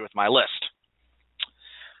disagree with my list.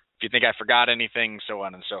 If you think I forgot anything, so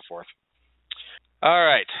on and so forth. All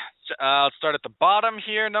right, so, let's start at the bottom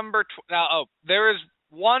here. There is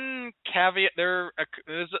one caveat.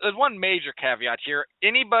 There's one major caveat here.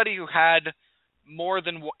 Anybody who had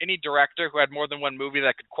any director who had more than one movie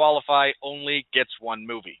that could qualify only gets one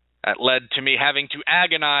movie. That led to me having to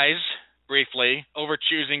agonize briefly over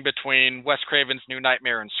choosing between Wes Craven's New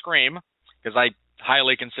Nightmare and Scream, because I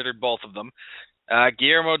highly considered both of them.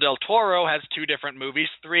 Guillermo del Toro has two different movies,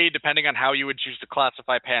 three depending on how you would choose to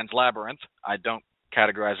classify Pan's Labyrinth. I don't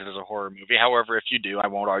categorize it as a horror movie. However, if you do, I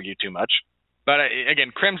won't argue too much. But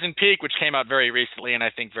again, Crimson Peak, which came out very recently and I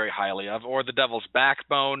think very highly of, or The Devil's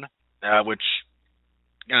Backbone, which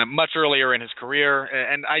much earlier in his career,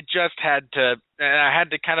 and I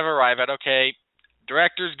had to kind of arrive at, okay,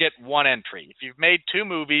 directors get one entry. If you've made two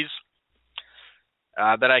movies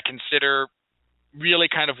that I consider really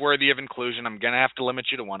kind of worthy of inclusion, I'm going to have to limit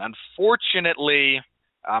you to one. Unfortunately,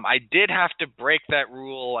 I did have to break that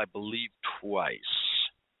rule, I believe, twice.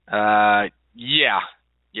 Yeah,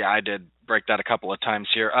 I did break that a couple of times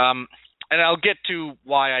here. And I'll get to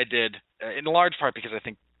why I did, in large part because I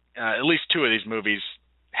think at least two of these movies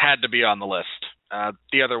had to be on the list.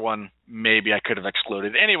 The other one, maybe I could have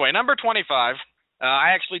excluded. Anyway, number 25.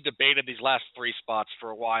 I actually debated these last three spots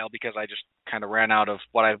for a while because I just kind of ran out of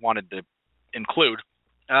what I wanted to include.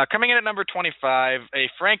 Coming in at number 25, a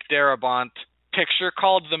Frank Darabont picture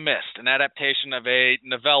called The Mist, an adaptation of a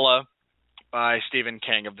novella by Stephen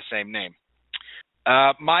King of the same name.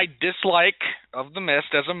 My dislike of The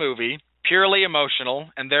Mist as a movie, purely emotional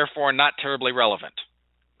and therefore not terribly relevant.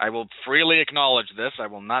 I will freely acknowledge this. I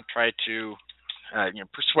will not try to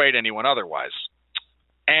persuade anyone otherwise.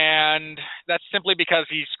 And that's simply because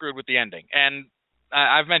he screwed with the ending. And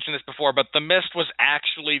I've mentioned this before, but The Mist was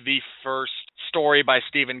actually the first story by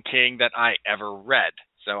Stephen King that I ever read.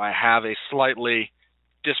 So I have a slightly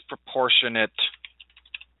disproportionate,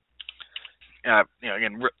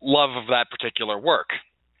 love of that particular work.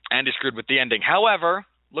 And he screwed with the ending. However,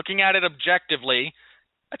 looking at it objectively,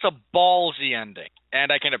 it's a ballsy ending.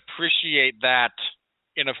 And I can appreciate that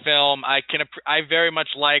in a film. I very much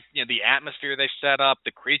like the atmosphere they set up.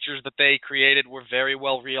 The creatures that they created were very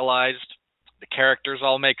well realized. The characters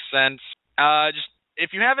all make sense. Just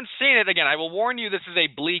if you haven't seen it, again, I will warn you, this is a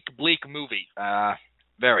bleak movie.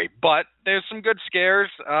 Very. But there's some good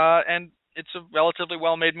scares, and it's a relatively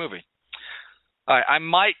well-made movie. All right, I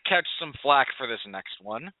might catch some flack for this next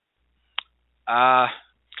one.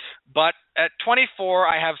 But at 24,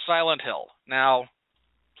 I have Silent Hill. Now,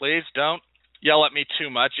 please don't yell at me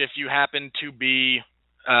too much if you happen to be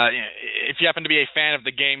a fan of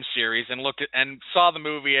the game series and saw the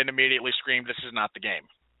movie and immediately screamed, "This is not the game."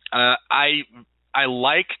 I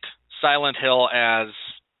liked Silent Hill as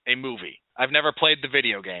a movie. I've never played the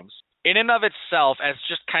video games. In and of itself, as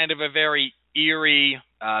just kind of a very eerie,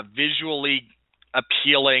 visually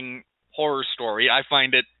appealing horror story, I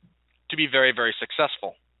find it to be very, very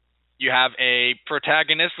successful. You have a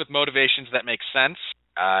protagonist with motivations that make sense.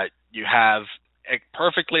 You have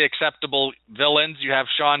perfectly acceptable villains. You have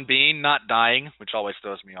Sean Bean not dying, which always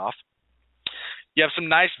throws me off. You have some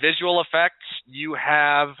nice visual effects. You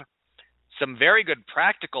have some very good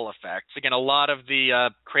practical effects. Again, a lot of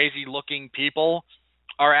the crazy-looking people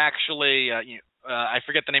are actually, I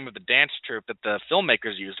forget the name of the dance troupe that the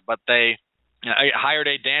filmmakers used, but they hired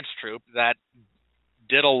a dance troupe that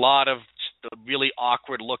did a lot of really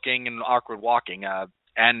awkward looking and awkward walking,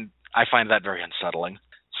 and I find that very unsettling.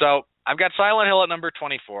 So I've got Silent Hill at number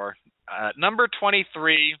 24. Number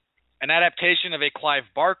 23, an adaptation of a Clive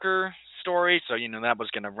Barker story, so that was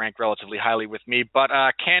going to rank relatively highly with me, but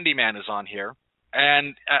Candyman is on here.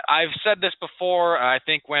 And I've said this before, I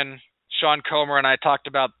think when Sean Comer and I talked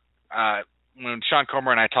about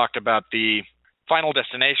the Final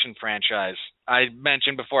Destination franchise, I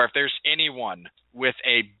mentioned before, if there's anyone with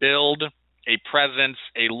a build, a presence,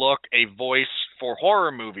 a look, a voice for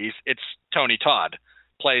horror movies, it's Tony Todd.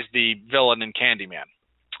 Plays the villain in Candyman.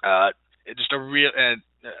 Just a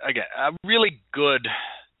really good,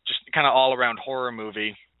 just kind of all-around horror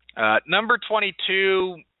movie. Number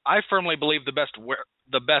 22, I firmly believe the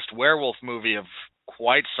best werewolf movie of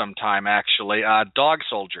quite some time, actually. Dog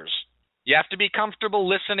Soldiers. You have to be comfortable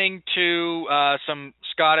listening to some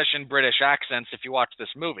Scottish and British accents if you watch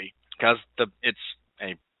this movie, because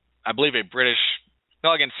I believe a British.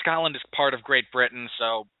 No, again, Scotland is part of Great Britain,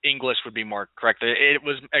 so English would be more correct. It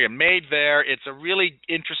was made there. It's a really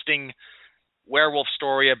interesting werewolf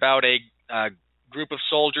story about a group of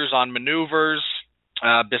soldiers on maneuvers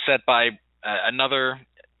beset by another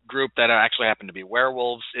group that actually happened to be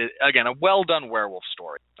werewolves. Again, a well-done werewolf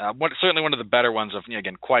story. Certainly one of the better ones of,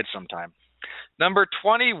 quite some time. Number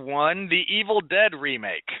 21, the Evil Dead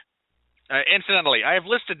remake. Incidentally, I have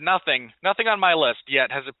listed nothing on my list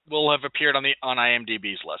yet will have appeared on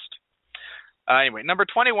IMDb's list. Anyway, number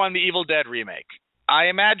 21, the Evil Dead remake. I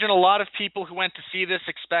imagine a lot of people who went to see this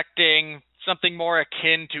expecting something more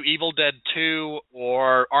akin to Evil Dead 2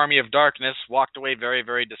 or Army of Darkness walked away very,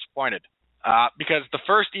 very disappointed. Because the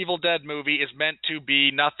first Evil Dead movie is meant to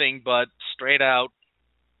be nothing but straight out,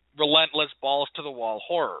 relentless, balls-to-the-wall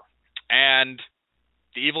horror. And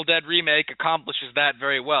the Evil Dead remake accomplishes that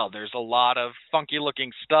very well. There's a lot of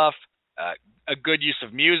funky-looking stuff, a good use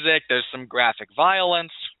of music. There's some graphic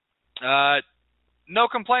violence. No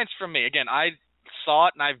complaints from me. Again, I saw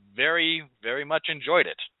it, and I very, very much enjoyed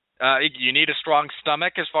it. You need a strong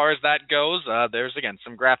stomach as far as that goes. There's, again,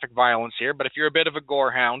 some graphic violence here. But if you're a bit of a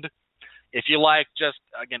gore hound, if you like just,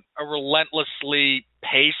 again, a relentlessly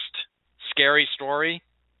paced, scary story,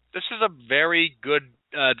 this is a very good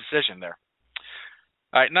decision there.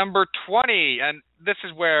 All right, number 20, and this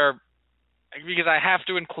is where, because I have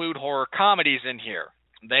to include horror comedies in here.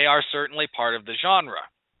 They are certainly part of the genre.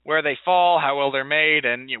 Where they fall, how well they're made,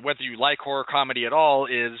 and whether you like horror comedy at all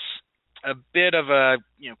is a bit of a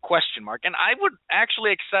question mark. And I would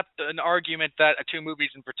actually accept an argument that two movies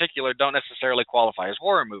in particular don't necessarily qualify as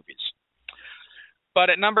horror movies. But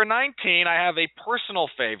at number 19, I have a personal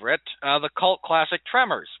favorite, the cult classic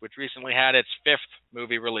Tremors, which recently had its 5th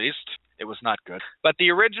movie released. It was not good. But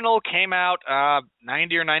the original came out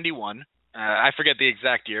 90 or 91. I forget the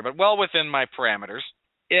exact year, but well within my parameters.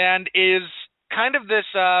 And is kind of this,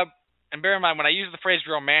 and bear in mind, when I use the phrase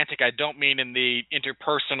romantic, I don't mean in the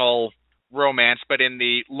interpersonal romance, but in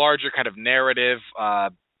the larger kind of narrative,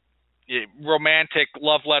 romantic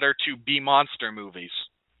love letter to B-monster movies.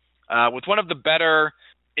 With one of the better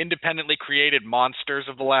independently created monsters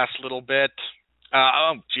of the last little bit.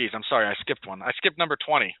 I'm sorry, I skipped one. I skipped number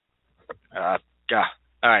 20. All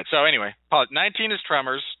right, so anyway, 19 is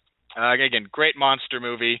Tremors. Again, great monster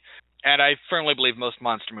movie. And I firmly believe most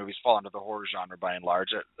monster movies fall into the horror genre by and large.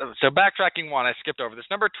 So backtracking one, I skipped over this.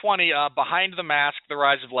 Number 20, Behind the Mask, The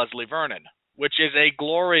Rise of Leslie Vernon, which is a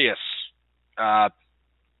glorious,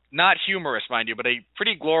 not humorous, mind you, but a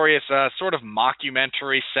pretty glorious sort of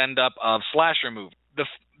mockumentary send-up of slasher movie.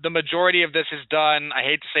 The majority of this is done, I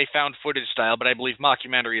hate to say found footage style, but I believe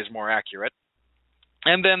mockumentary is more accurate.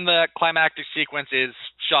 And then the climactic sequence is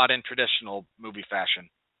shot in traditional movie fashion.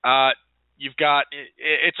 You've got,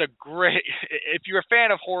 it's a great, if you're a fan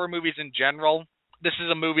of horror movies in general, this is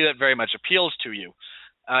a movie that very much appeals to you.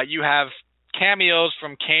 You have cameos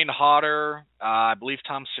from Kane Hodder, I believe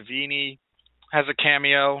Tom Savini has a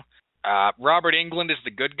cameo. Robert Englund is the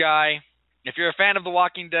good guy. If you're a fan of the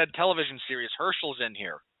Walking Dead television series, Herschel's in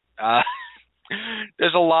here.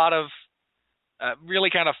 There's a lot of really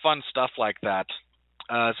kind of fun stuff like that.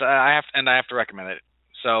 So I have to recommend it.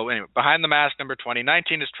 So anyway, Behind the Mask, number 20.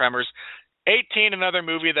 19 is Tremors. 18, another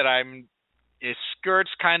movie that it skirts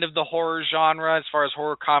kind of the horror genre as far as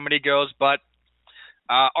horror comedy goes, but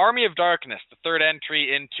Army of Darkness, the third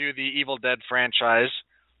entry into the Evil Dead franchise.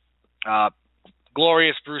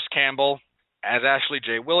 Glorious Bruce Campbell as Ashley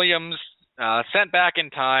J. Williams, sent back in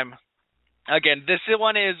time. Again, this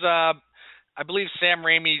one is, I believe, Sam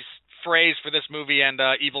Raimi's phrase for this movie and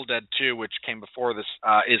Evil Dead 2, which came before this,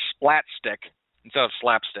 is splatstick instead of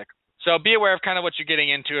slapstick. So be aware of kind of what you're getting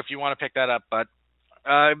into if you want to pick that up. But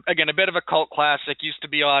again, a bit of a cult classic. Used to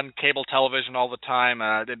be on cable television all the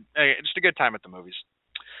time. Just a good time at the movies.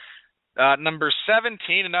 Number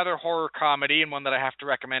 17, another horror comedy, and one that I have to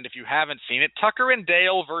recommend if you haven't seen it, Tucker and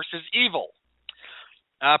Dale versus Evil.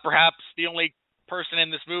 Perhaps the only person in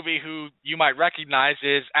this movie who you might recognize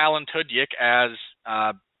is Alan Tudyk as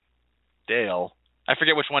Dale. I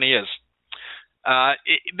forget which one he is.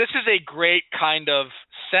 This is a great kind of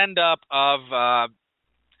send-up of,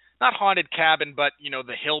 not Haunted Cabin, but,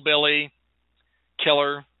 the hillbilly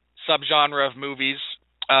killer subgenre of movies.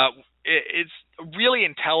 It's really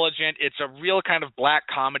intelligent. It's a real kind of black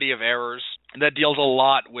comedy of errors that deals a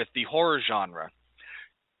lot with the horror genre.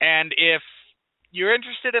 And if you're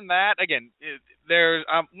interested in that, again,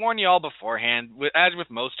 I'll warn you all beforehand, as with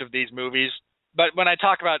most of these movies, but when I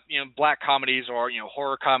talk about, black comedies or,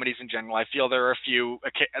 horror comedies in general, I feel there are a few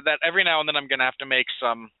that every now and then I'm going to have to make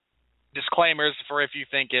some disclaimers for if you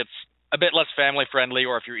think it's a bit less family friendly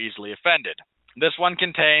or if you're easily offended. This one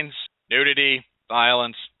contains nudity,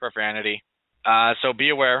 violence, profanity. So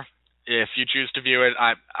be aware if you choose to view it.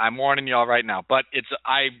 I'm warning you all right now. But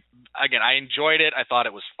I enjoyed it. I thought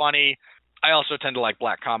it was funny. I also tend to like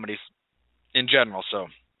black comedies in general, so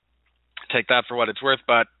take that for what it's worth.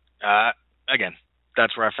 But again,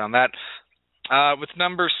 that's where I found that. With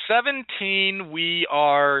number 17, we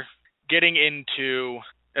are getting into...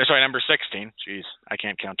 number 16. Jeez, I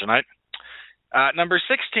can't count tonight. Number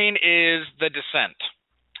 16 is The Descent.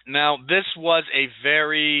 Now, this was a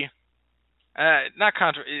very...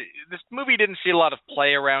 this movie didn't see a lot of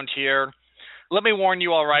play around here. Let me warn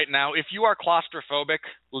you all right now, if you are claustrophobic,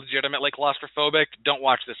 legitimately claustrophobic, don't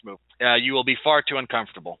watch this movie. You will be far too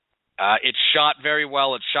uncomfortable. It's shot very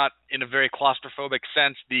well. It's shot in a very claustrophobic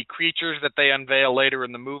sense. The creatures that they unveil later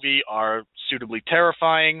in the movie are suitably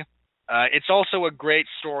terrifying. It's also a great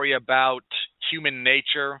story about human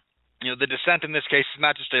nature. The descent in this case is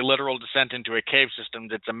not just a literal descent into a cave system.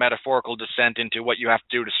 It's a metaphorical descent into what you have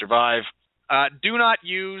to do to survive. Do not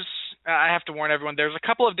use, I have to warn everyone, there's a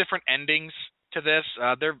couple of different endings to this.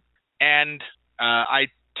 I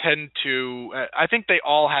tend to, I think they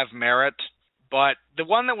all have merit, but the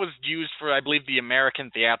one that was used for, I believe, the American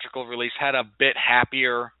theatrical release had a bit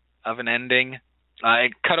happier of an ending.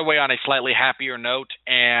 It cut away on a slightly happier note,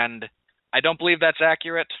 and I don't believe that's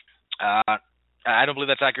accurate. I don't believe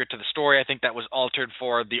that's accurate to the story. I think that was altered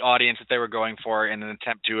for the audience that they were going for in an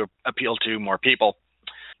attempt to appeal to more people.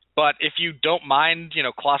 But if you don't mind,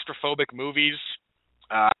 claustrophobic movies,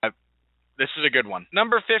 this is a good one.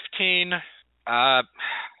 Number 15, I'm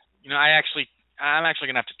actually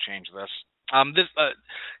going to have to change this.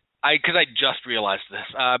 Because I just realized this.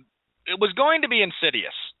 It was going to be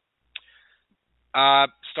Insidious,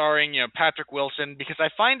 starring Patrick Wilson, because I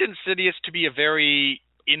find Insidious to be a very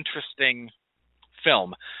interesting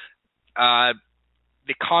film.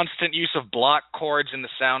 The constant use of block chords in the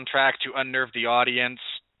soundtrack to unnerve the audience.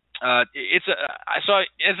 So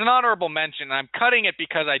as an honorable mention, I'm cutting it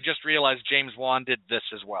because I just realized James Wan did this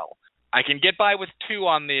as well. I can get by with 2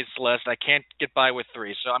 on this list. I can't get by with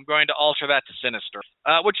 3, so I'm going to alter that to Sinister,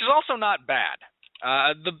 which is also not bad.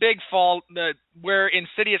 The big fall, where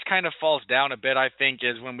Insidious kind of falls down a bit, I think,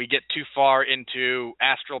 is when we get too far into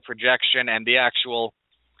astral projection and the actual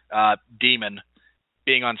demon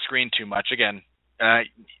being on screen too much. Again,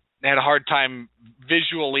 they had a hard time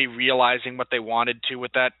visually realizing what they wanted to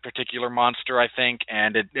with that particular monster, I think,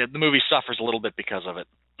 and the movie suffers a little bit because of it.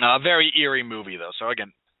 A very eerie movie, though, so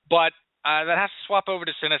again. But that has to swap over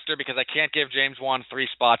to Sinister because I can't give James Wan 3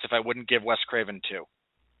 spots if I wouldn't give Wes Craven 2.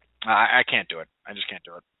 I can't do it. I just can't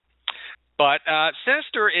do it. But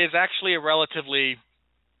Sinister is actually a relatively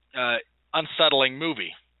unsettling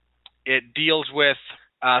movie. It deals with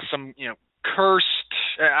some, cursed.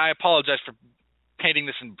 I apologize for painting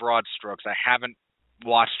this in broad strokes. I haven't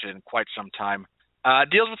watched it in quite some time.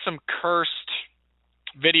 Deals with some cursed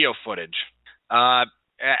video footage.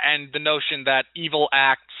 And the notion that evil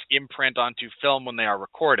acts imprint onto film when they are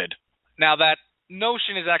recorded. Now, that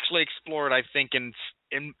notion is actually explored, I think, in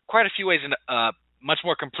quite a few ways, much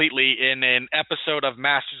more completely in an episode of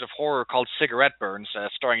Masters of Horror called Cigarette Burns,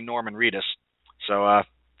 starring Norman Reedus. So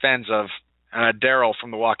fans of Daryl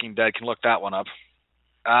from The Walking Dead can look that one up.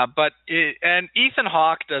 And Ethan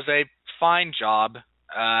Hawke does a fine job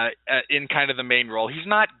in kind of the main role. He's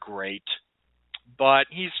not great, but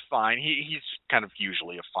he's fine. He's kind of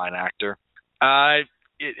usually a fine actor.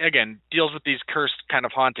 It, again, deals with these cursed kind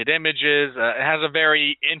of haunted images. It has a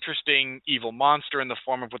very interesting evil monster in the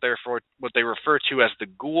form of what they refer to as the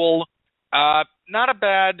Ghoul. Not a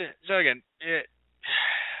bad. So again,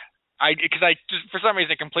 because I just for some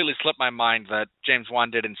reason it completely slipped my mind that James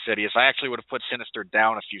Wan did Insidious. I actually would have put Sinister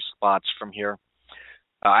down a few spots from here.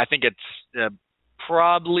 I think it's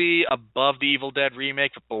probably above the Evil Dead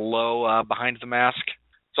remake, but below Behind the Mask.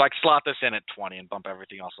 So I could slot this in at 20 and bump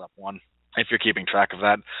everything else up 1, if you're keeping track of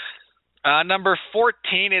that. Number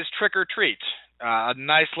 14 is Trick or Treat, a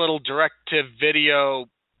nice little direct-to-video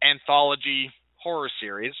anthology horror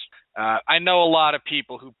series. I know a lot of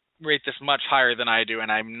people who rate this much higher than I do, and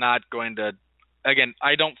I'm not going to... Again,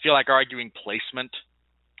 I don't feel like arguing placement,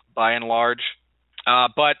 by and large.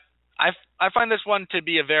 But I find this one to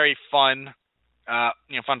be a very fun...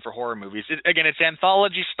 fun for horror movies. It's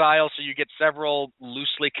anthology style, so you get several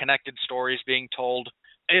loosely connected stories being told.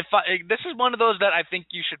 This is one of those that I think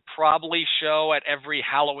you should probably show at every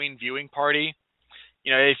Halloween viewing party.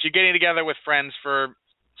 If you're getting together with friends for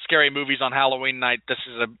scary movies on Halloween night, this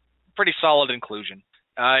is a pretty solid inclusion.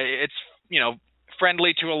 It's,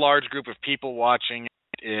 friendly to a large group of people watching.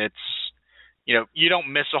 It's, you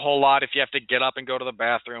don't miss a whole lot if you have to get up and go to the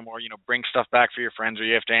bathroom or, bring stuff back for your friends or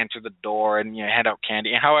you have to answer the door and hand out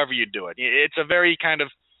candy, however you do it. It's a very kind of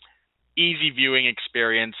easy viewing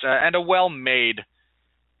experience and a well-made,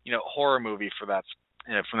 horror movie for that,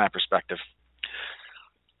 from that perspective.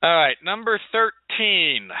 All right, number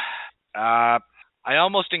 13. I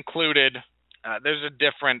almost included, there's a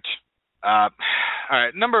different, all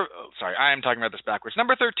right, I am talking about this backwards.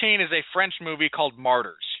 Number 13 is a French movie called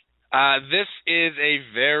Martyrs. This is a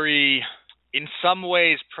very, in some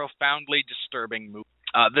ways, profoundly disturbing movie.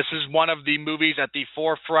 This is one of the movies at the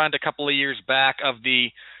forefront a couple of years back of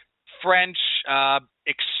the French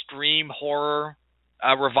extreme horror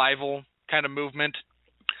revival kind of movement.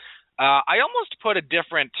 I almost put a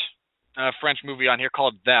different French movie on here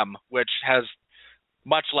called Them, which has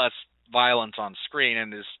much less violence on screen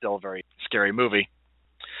and is still a very scary movie.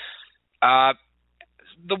 The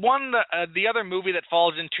other movie that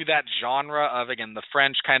falls into that genre of, again, the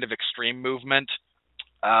French kind of extreme movement,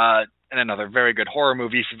 and another very good horror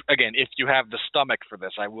movie, if you have the stomach for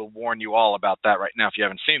this, I will warn you all about that right now if you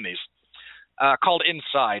haven't seen these, called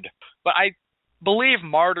Inside. But I believe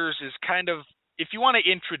Martyrs is kind of, if you want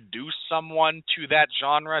to introduce someone to that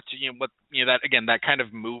genre, to that kind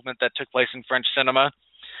of movement that took place in French cinema,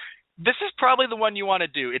 this is probably the one you want to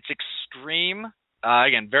do. It's extreme.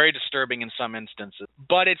 Very disturbing in some instances,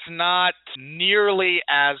 but it's not nearly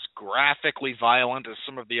as graphically violent as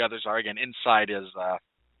some of the others are. Again, Inside is,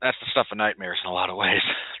 that's the stuff of nightmares in a lot of ways.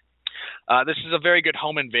 This is a very good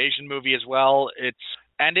home invasion movie as well.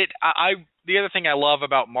 The other thing I love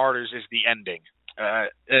about Martyrs is the ending.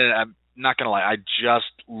 I'm not going to lie, I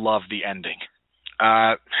just love the ending.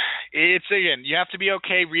 You have to be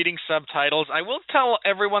okay reading subtitles. I will tell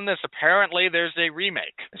everyone this. Apparently, there's a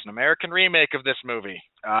remake. There's an American remake of this movie.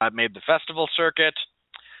 It made the festival circuit.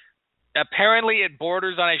 Apparently, it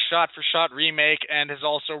borders on a shot-for-shot remake and has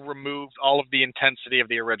also removed all of the intensity of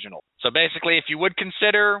the original. So basically, if you would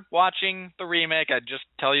consider watching the remake, I'd just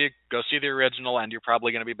tell you, go see the original, and you're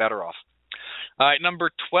probably going to be better off. All right, number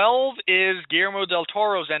 12 is Guillermo del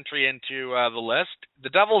Toro's entry into the list, The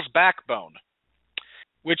Devil's Backbone,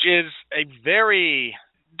 which is a very...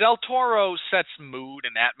 Del Toro sets mood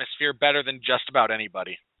and atmosphere better than just about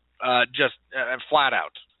anybody, flat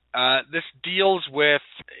out. This deals with...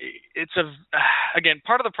 Again,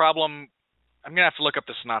 part of the problem... I'm going to have to look up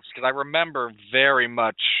the synopsis because I remember very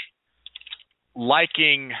much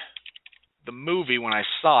liking the movie when I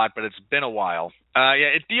saw it, but it's been a while.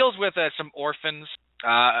 It deals with some orphans,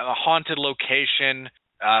 a haunted location.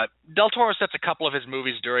 Del Toro sets a couple of his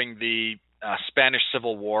movies during the Spanish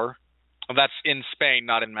Civil War. Well, that's in Spain,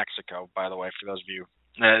 not in Mexico, by the way, for those of you.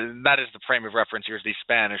 That is the frame of reference here, is the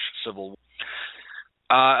Spanish Civil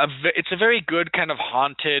War. It's a very good kind of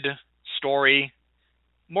haunted story,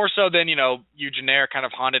 more so than, your generic kind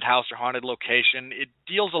of haunted house or haunted location. It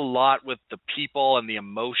deals a lot with the people and the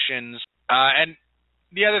emotions. And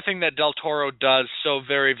the other thing that Del Toro does so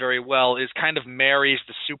very, very well is kind of marries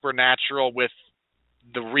the supernatural with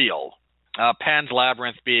the real. Pan's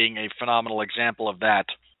Labyrinth being a phenomenal example of that.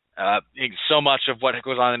 So much of what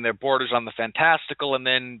goes on in there borders on the fantastical, and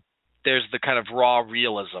then there's the kind of raw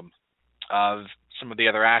realism of some of the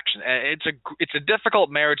other action. It's a difficult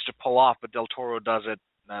marriage to pull off, but Del Toro does it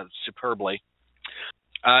superbly.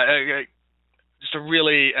 Just a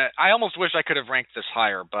really, I almost wish I could have ranked this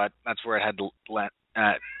higher, but that's where it had to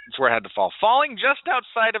fall. Falling just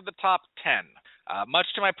outside of the top 10. Much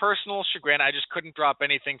to my personal chagrin, I just couldn't drop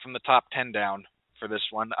anything from the top 10 down for this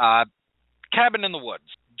one. Cabin in the Woods.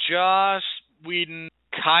 Joss Whedon,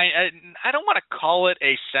 I don't want to call it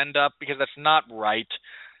a send-up because that's not right.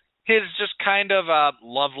 His just kind of a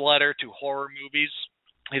love letter to horror movies.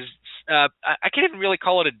 I can't even really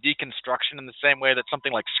call it a deconstruction in the same way that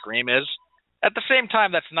something like Scream is. At the same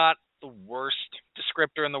time, that's not the worst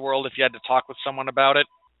descriptor in the world if you had to talk with someone about it.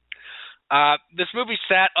 This movie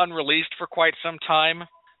sat unreleased for quite some time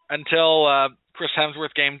until Chris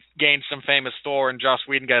Hemsworth gained some famous Thor, and Joss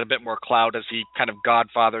Whedon got a bit more clout as he kind of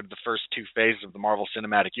godfathered the first two phases of the Marvel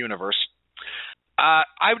Cinematic Universe.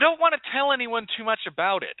 I don't want to tell anyone too much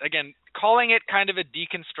about it. Again, calling it kind of a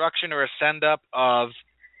deconstruction or a send-up of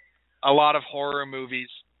a lot of horror movies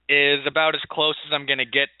is about as close as I'm going to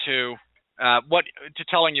get to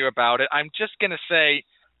telling you about it. I'm just going to say,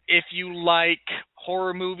 if you like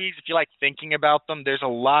horror movies, if you like thinking about them, there's a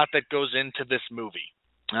lot that goes into this movie.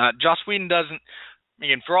 Joss Whedon doesn't,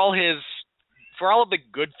 again, for all of the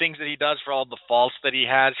good things that he does, for all of the faults that he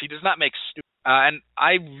has, he does not make stupid.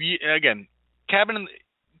 Cabin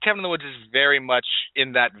in the Woods is very much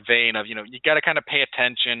in that vein of, you got to kind of pay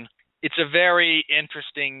attention. It's a very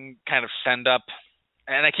interesting kind of send-up,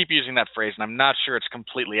 and I keep using that phrase, and I'm not sure it's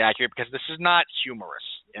completely accurate because this is not humorous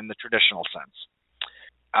in the traditional sense.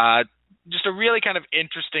 Just a really kind of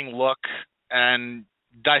interesting look and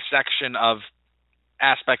dissection of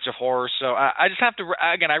aspects of horror. So I just have to,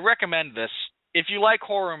 again, I recommend this. If you like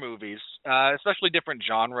horror movies, especially different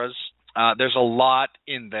genres, there's a lot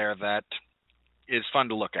in there that is fun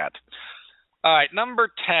to look at. All right,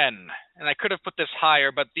 number 10, and I could have put this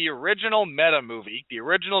higher, but the original meta movie, the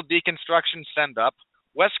original deconstruction send-up,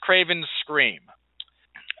 Wes Craven's Scream.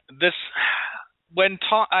 This,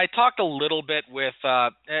 I talked a little bit with,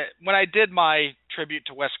 when I did my tribute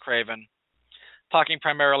to Wes Craven, talking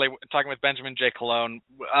with Benjamin J. Colon,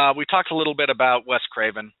 we talked a little bit about Wes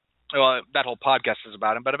Craven. Well, that whole podcast is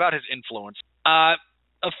about him, but about his influence.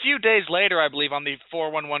 A few days later, I believe, on the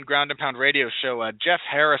 411 Ground and Pound radio show, Jeff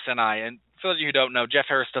Harris and I, and for those of you who don't know, Jeff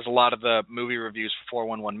Harris does a lot of the movie reviews for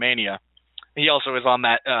 411 Mania. He also is on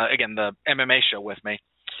that, the MMA show with me.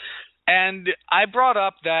 And I brought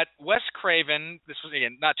up that Wes Craven, this was,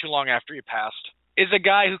 again, not too long after he passed, is a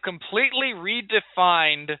guy who completely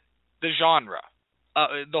redefined the genre,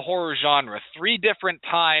 the horror genre, 3 different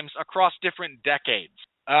times across different decades.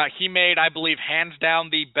 He made, I believe, hands down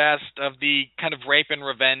the best of the kind of rape and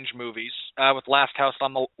revenge movies with Last House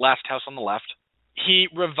on the Left. He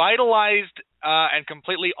revitalized and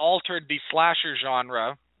completely altered the slasher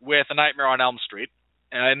genre with A Nightmare on Elm Street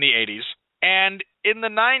in the 80s. And in the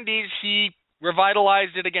 90s, he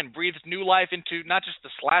revitalized it again, breathed new life into not just the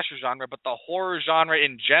slasher genre, but the horror genre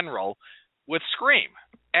in general with Scream.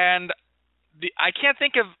 And I can't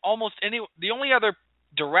think of the only other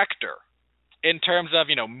director in terms of,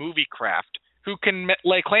 movie craft who can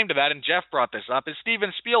lay claim to that, and Jeff brought this up, is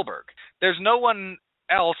Steven Spielberg. There's no one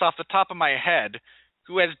else off the top of my head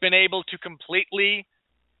who has been able to completely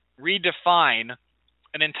redefine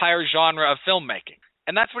an entire genre of filmmaking.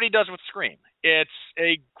 And that's what he does with Scream. It's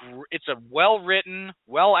a well-written,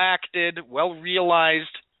 well-acted,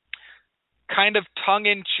 well-realized, kind of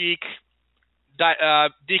tongue-in-cheek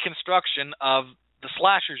deconstruction of the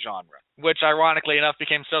slasher genre which ironically enough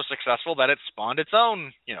became so successful that it spawned its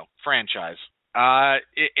own, franchise.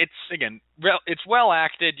 It's well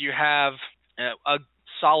acted. You have a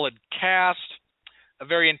solid cast, a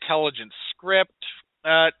very intelligent script.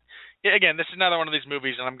 Again, this is another one of these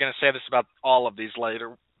movies, and I'm going to say this about all of these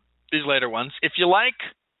later ones. If you like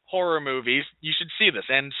horror movies, you should see this,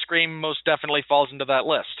 and Scream most definitely falls into that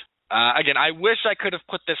list. Again, I wish I could have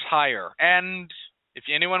put this higher, and if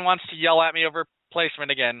anyone wants to yell at me over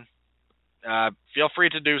placement again, feel free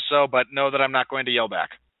to do so, but know that I'm not going to yell back.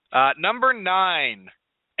 Number 9,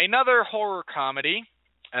 another horror comedy,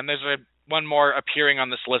 and there's one more appearing on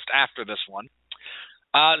this list after this one,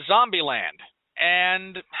 Zombieland.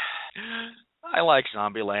 And I like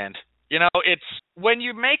Zombieland. It's when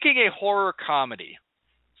you're making a horror comedy.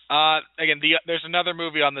 There's another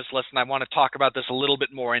movie on this list, and I want to talk about this a little bit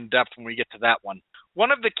more in depth when we get to that one.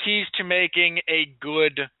 One of the keys to making a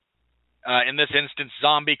good, in this instance,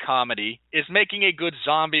 zombie comedy, is making a good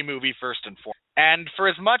zombie movie first and foremost. And for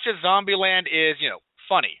as much as Zombieland is,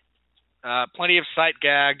 funny, plenty of sight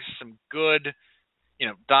gags, some good,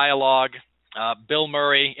 dialogue, Bill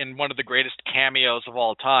Murray in one of the greatest cameos of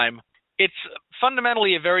all time, it's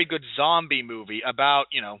fundamentally a very good zombie movie about,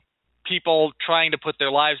 people trying to put their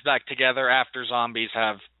lives back together after zombies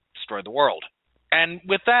have destroyed the world. And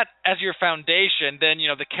with that as your foundation, then,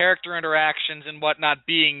 the character interactions and whatnot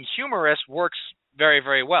being humorous works very,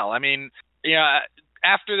 very well. I mean,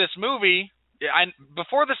 after this movie,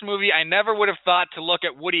 before this movie, I never would have thought to look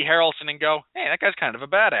at Woody Harrelson and go, hey, that guy's kind of a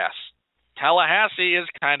badass. Tallahassee is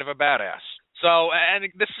kind of a badass. So, and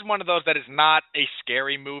this is one of those that is not a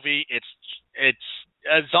scary movie. It's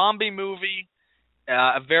a zombie movie,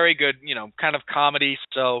 a very good, kind of comedy.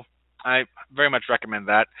 So I very much recommend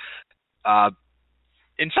that.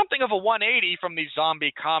 In something of a 180 from the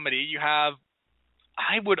zombie comedy, you have,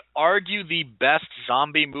 I would argue, the best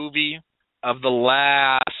zombie movie of the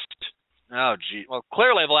last,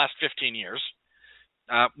 clearly the last 15 years,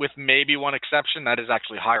 with maybe one exception. That is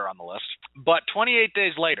actually higher on the list. But 28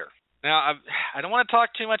 Days Later. Now, I don't want to talk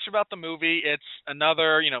too much about the movie. It's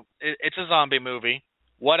another, it's a zombie movie.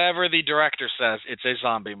 Whatever the director says, it's a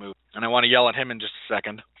zombie movie. And I want to yell at him in just a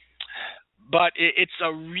second. But it's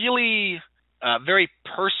a really very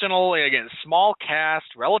personal, again, small cast,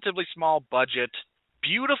 relatively small budget,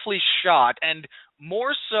 beautifully shot, and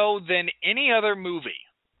more so than any other movie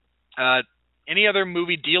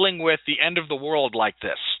dealing with the end of the world like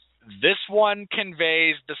this. This one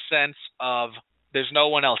conveys the sense of there's no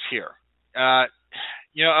one else here. A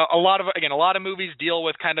lot of movies deal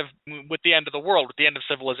with with the end of the world, with the end of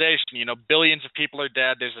civilization. Billions of people are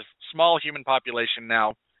dead. There's a small human population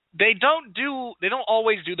now. They don't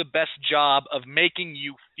always do the best job of making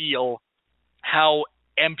you feel how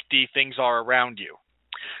empty things are around you.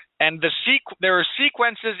 And there are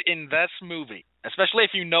sequences in this movie, especially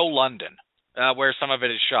if you know London, where some of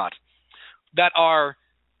it is shot, that are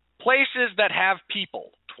places that have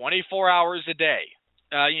people 24 hours a day.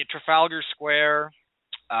 Trafalgar Square,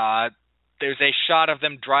 there's a shot of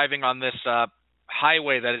them driving on this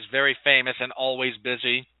highway that is very famous and always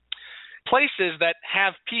busy. Places that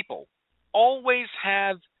have people, always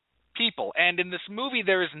have people. And in this movie,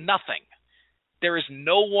 there is nothing. There is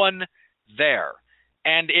no one there.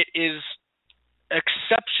 And it is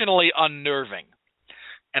exceptionally unnerving.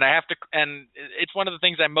 And it's one of the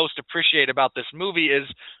things I most appreciate about this movie is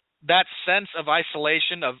that sense of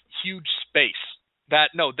isolation, of huge space.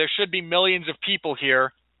 That, no, there should be millions of people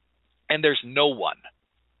here, and there's no one.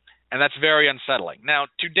 And that's very unsettling. Now,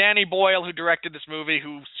 to Danny Boyle, who directed this movie,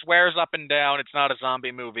 who swears up and down it's not a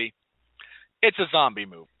zombie movie, it's a zombie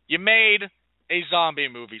movie. You made a zombie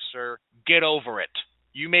movie, sir. Get over it.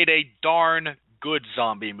 You made a darn good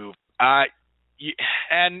zombie movie.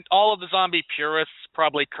 And all of the zombie purists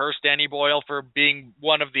probably curse Danny Boyle for being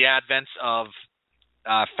one of the advents of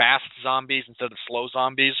fast zombies instead of slow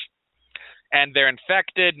zombies. And they're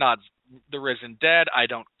infected, not the risen dead. I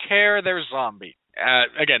don't care. They're zombie.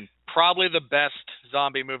 Again, probably the best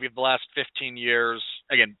zombie movie of the last 15 years.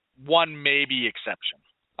 Again, one maybe exception.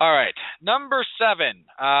 All right, number 7.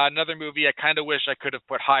 Another movie I kind of wish I could have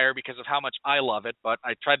put higher because of how much I love it, but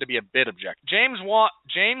I tried to be a bit objective. James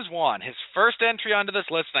Wan, his first entry onto this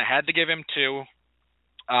list, and I had to give him 2.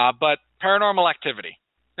 But Paranormal Activity.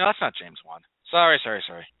 No, that's not James Wan. Sorry.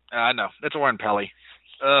 No, that's Warren Pelly.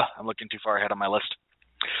 I'm looking too far ahead on my list.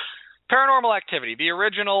 Paranormal Activity, the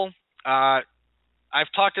original.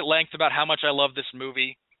 I've talked at length about how much I love this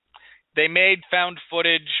movie. They made found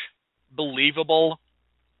footage believable,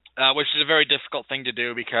 which is a very difficult thing to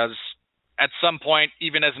do because at some point,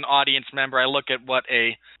 even as an audience member, I look at what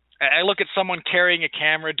a I look at someone carrying a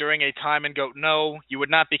camera during a time and go, no, you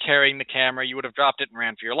would not be carrying the camera. You would have dropped it and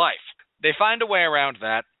ran for your life. They find a way around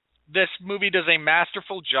that. This movie does a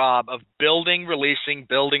masterful job of building, releasing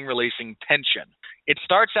tension. It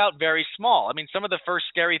starts out very small. I mean, some of the first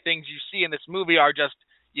scary things you see in this movie are just,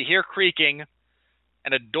 you hear creaking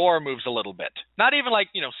and a door moves a little bit. Not even like,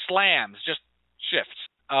 slams, just shifts.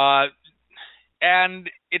 And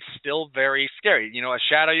it's still very scary. A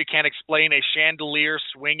shadow you can't explain, a chandelier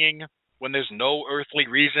swinging when there's no earthly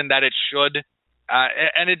reason that it should.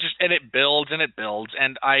 And it builds and it builds.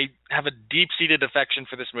 And I have a deep-seated affection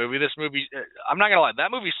for this movie. This movie, I'm not going to lie,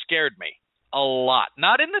 that movie scared me a lot.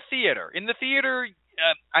 Not in the theater. In the theater,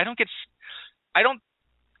 I don't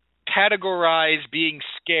categorize being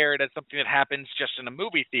scared as something that happens just in a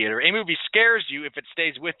movie theater. A movie scares you if it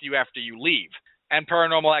stays with you after you leave. And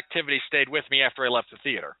Paranormal Activity stayed with me after I left the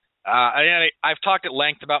theater. I've talked at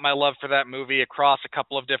length about my love for that movie across a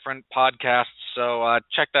couple of different podcasts, so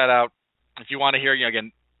check that out if you want to hear,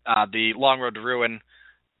 the Long Road to Ruin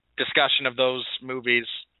discussion of those movies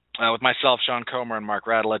with myself, Sean Comer, and Mark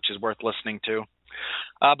Radulich is worth listening to.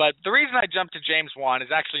 But the reason I jumped to James Wan is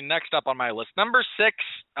actually next up on my list. Number 6,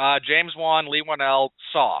 James Wan, Leigh Whannell,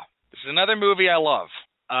 Saw. This is another movie I love.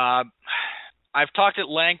 I've talked at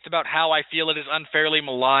length about how I feel it is unfairly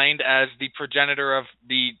maligned as the progenitor of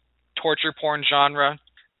the torture porn genre.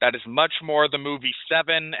 That is much more the movie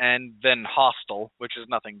Seven and then Hostel, which is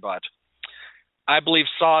nothing but. I believe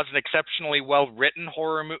Saw is an exceptionally well-written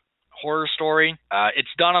horror story.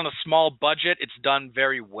 It's done on a small budget. It's done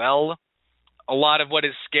very well. A lot of what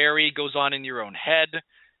is scary goes on in your own head.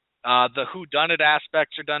 The whodunit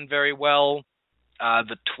aspects are done very well.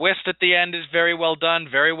 The twist at the end is very well done,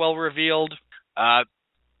 very well revealed.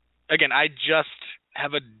 Again, I just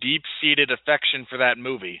have a deep-seated affection for that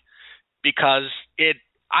movie because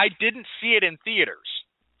I didn't see it in theaters.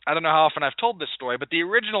 I don't know how often I've told this story, but the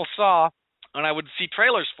original Saw, when I would see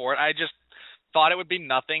trailers for it, I just thought it would be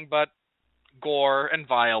nothing but gore and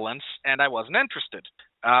violence, and I wasn't interested.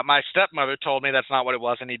 My stepmother told me that's not what it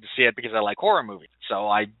was. I need to see it because I like horror movies. So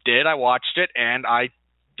I did. I watched it, and I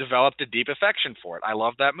developed a deep affection for it. I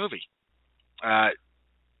love that movie.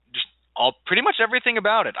 Pretty much everything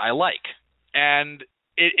about it I like. And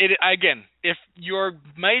it again, if your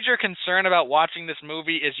major concern about watching this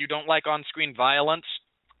movie is you don't like on-screen violence,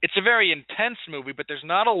 it's a very intense movie, but there's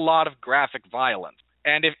not a lot of graphic violence.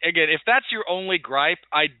 And if that's your only gripe,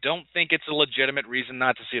 I don't think it's a legitimate reason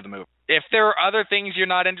not to see the movie. If there are other things you're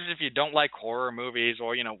not interested, if you don't like horror movies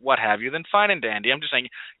or what have you, then fine and dandy. I'm just saying,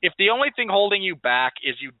 if the only thing holding you back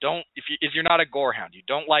is you're not a gore hound, you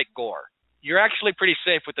don't like gore, you're actually pretty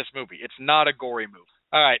safe with this movie. It's not a gory movie.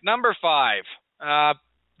 All right, number 5,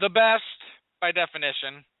 the best by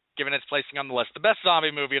definition, given its placing on the list, the best zombie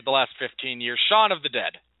movie of the last 15 years, Shaun of the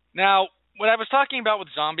Dead. Now, what I was talking about with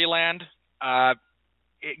Zombieland,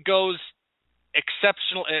 it goes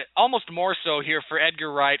exceptional, almost more so here for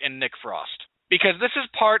Edgar Wright and Nick Frost, because this is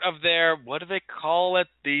part of their, what do they call it,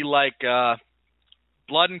 the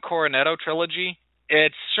Blood and Cornetto trilogy.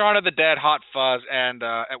 It's Shaun of the Dead, Hot Fuzz, and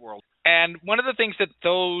At World. And one of the things that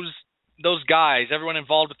those guys, everyone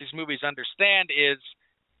involved with these movies, understand is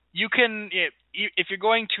you can, if you're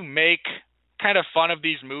going to make kind of fun of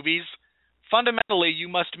these movies, fundamentally you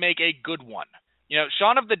must make a good one.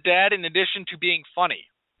 Shaun of the Dead, in addition to being funny,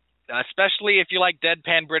 especially if you like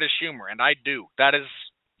deadpan British humor, and I do,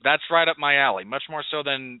 that's right up my alley, much more so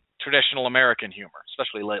than traditional American humor,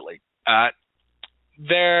 especially lately.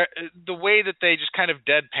 The way that they just kind of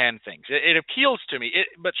deadpan things, it appeals to me.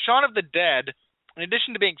 But Shaun of the Dead, in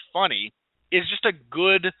addition to being funny, is just a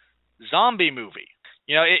good zombie movie.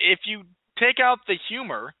 If you take out the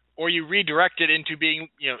humor or you redirect it into being,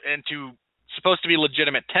 into supposed to be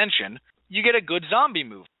legitimate tension, you get a good zombie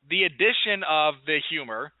movie. The addition of the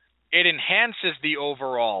humor, it enhances the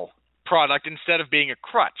overall product instead of being a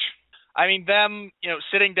crutch. I mean, them,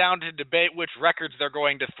 sitting down to debate which records they're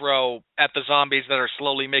going to throw at the zombies that are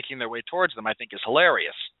slowly making their way towards them, I think is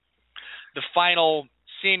hilarious. The final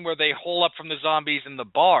scene where they hole up from the zombies in the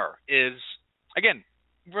bar is, again,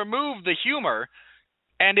 remove the humor,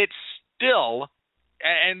 and it's still,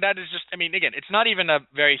 and that is just, I mean, again, it's not even a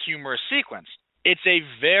very humorous sequence. It's a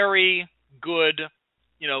very good,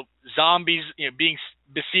 zombies, being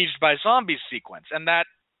besieged by zombies sequence, and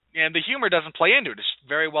the humor doesn't play into it. It's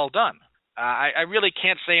very well done. I really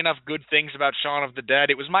can't say enough good things about Shaun of the Dead.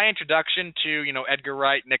 It was my introduction to, Edgar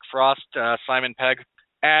Wright, Nick Frost, Simon Pegg,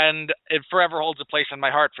 and it forever holds a place in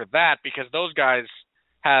my heart for that because those guys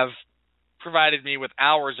have provided me with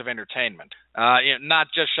hours of entertainment. Not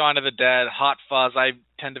just Shaun of the Dead, Hot Fuzz. I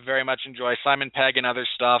tend to very much enjoy Simon Pegg and other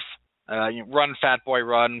stuff. Run, Fat Boy,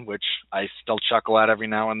 Run, which I still chuckle at every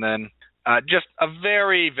now and then. Just a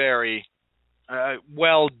very, very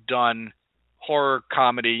well done horror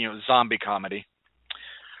comedy, zombie comedy.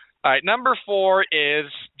 All right, number 4 is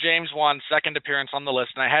James Wan's second appearance on the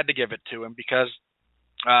list, and I had to give it to him because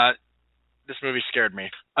this movie scared me.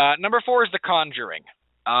 Number 4 is The Conjuring.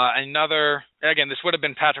 Again, this would have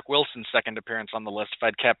been Patrick Wilson's second appearance on the list if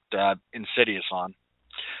I'd kept Insidious on.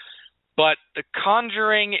 But The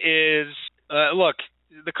Conjuring is,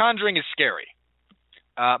 The Conjuring is scary.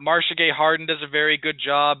 Marcia Gay Harden does a very good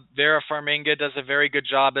job. Vera Farmiga does a very good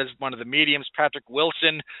job as one of the mediums. Patrick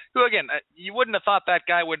Wilson, who again, you wouldn't have thought that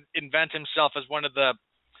guy would invent himself as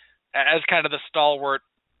as kind of the stalwart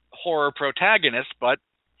horror protagonist, but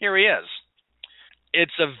here he is.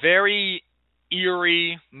 It's a very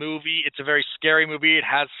eerie movie. It's a very scary movie. It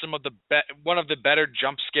has one of the better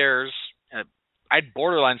jump scares, I'd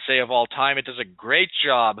borderline say, of all time. It does a great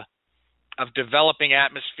job of developing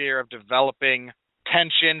atmosphere, of developing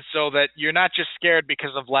tension, so that you're not just scared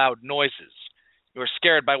because of loud noises. You're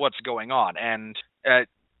scared by what's going on. And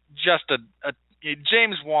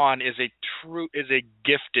James Wan is a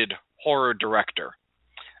gifted horror director.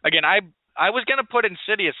 Again, I was going to put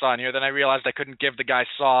Insidious on here, then I realized I couldn't give the guy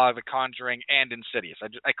Saw, The Conjuring, and Insidious.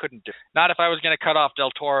 I couldn't do it. Not if I was going to cut off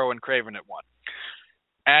Del Toro and Craven at one.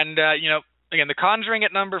 And, again, The Conjuring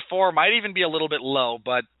at number 4 might even be a little bit low,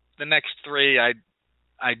 but the next 3 I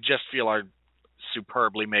just feel are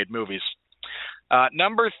superbly made movies.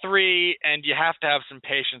 Number 3, and you have to have some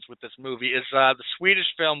patience with this movie, is the Swedish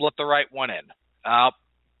film Let the Right One In.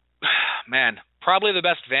 Man, probably the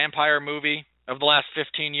best vampire movie of the last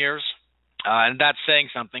 15 years. And that's saying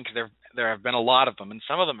something, because there have been a lot of them, and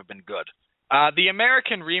some of them have been good. The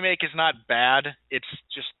American remake is not bad. It's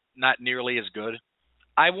just not nearly as good.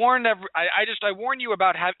 I warn you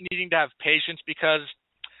about needing to have patience, because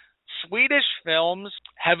Swedish films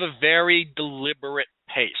have a very deliberate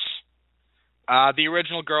pace. The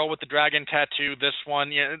Original Girl with the Dragon Tattoo, this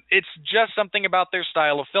one, it's just something about their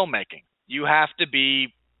style of filmmaking. You have to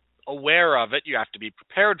be aware of it. You have to be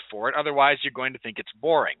prepared for it. Otherwise, you're going to think it's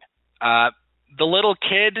boring. The little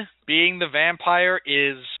kid being the vampire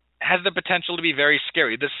has the potential to be very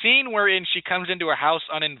scary. The scene wherein she comes into a house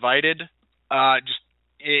uninvited, I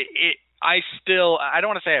don't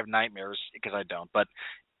want to say I have nightmares, because I don't, but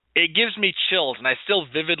it gives me chills, and I still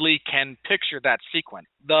vividly can picture that sequence.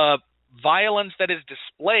 The violence that is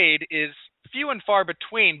displayed is few and far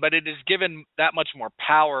between, but it is given that much more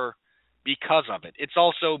power because of it. It's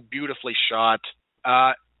also beautifully shot.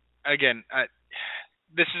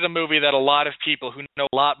 This is a movie that a lot of people who know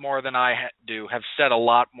a lot more than I do have said a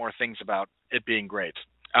lot more things about it being great.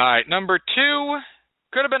 All right, number 2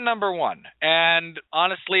 could have been number 1. And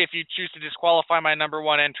honestly, if you choose to disqualify my number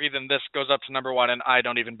 1 entry, then this goes up to number 1, and I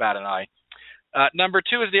don't even bat an eye. Number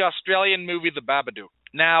 2 is the Australian movie The Babadook.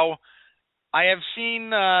 Now, I have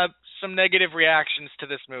seen some negative reactions to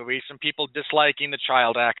this movie, some people disliking the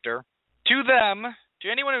child actor. To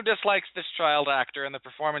anyone who dislikes this child actor and the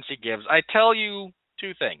performance he gives, I tell you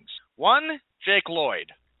 2 things. 1, Jake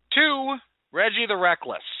Lloyd. 2, Reggie the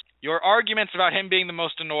Reckless. Your arguments about him being the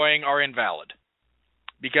most annoying are invalid,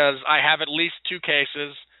 because I have at least 2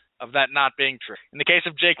 cases of that not being true. In the case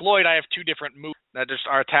of Jake Lloyd, I have 2 different movies that just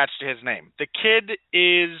are attached to his name. The kid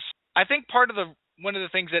is, I think, one of the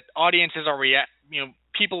things that audiences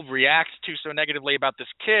people react to so negatively about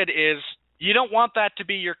this kid is, you don't want that to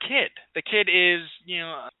be your kid. The kid is,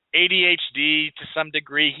 ADHD to some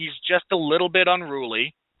degree. He's just a little bit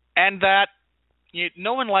unruly, and that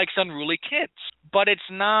no one likes unruly kids. But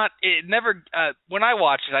when I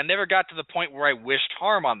watched it, I never got to the point where I wished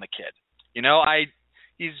harm on the kid.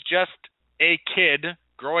 He's just a kid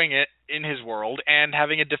growing it in his world and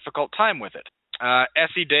having a difficult time with it.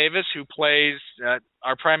 Essie Davis, who plays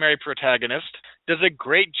our primary protagonist, does a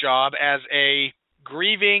great job as a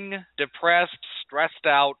grieving, depressed, stressed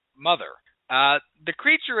out mother. The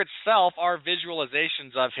creature itself, our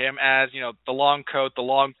visualizations of him as, the long coat, the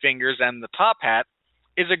long fingers, and the top hat,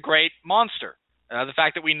 is a great monster. The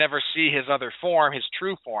fact that we never see his other form, his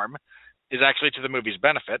true form, is actually to the movie's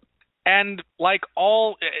benefit. And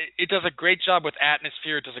it does a great job with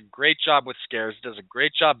atmosphere, it does a great job with scares, it does a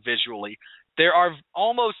great job visually. There are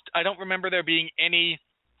I don't remember there being any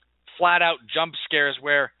flat-out jump scares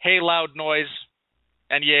where, hey, loud noise,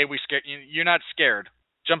 and yay, we scared. You're not scared.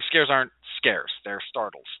 Jump scares aren't scares. They're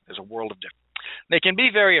startles. There's a world of difference. They can be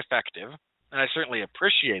very effective, and I certainly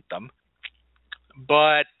appreciate them,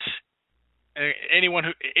 but any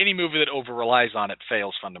movie that over-relies on it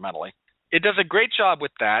fails fundamentally. It does a great job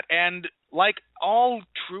with that, and like all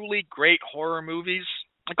truly great horror movies,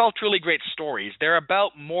 like all truly great stories, they're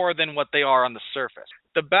about more than what they are on the surface.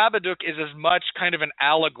 The Babadook is as much kind of an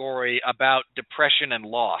allegory about depression and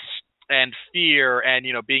loss and fear and,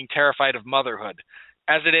 being terrified of motherhood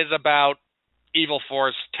as it is about evil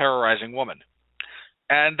force terrorizing women.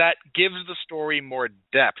 And that gives the story more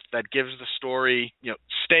depth. That gives the story,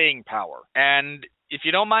 staying power. And if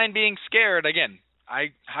you don't mind being scared, again,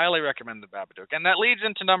 I highly recommend The Babadook. And that leads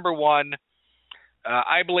into number one.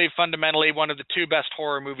 I believe fundamentally one of the two best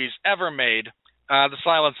horror movies ever made, The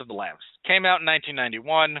Silence of the Lambs. Came out in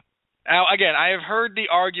 1991. Now, again, I have heard the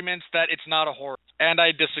arguments that it's not a horror, and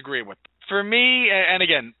I disagree with them. For me, and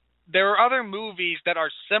again, there are other movies that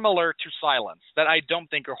are similar to Silence that I don't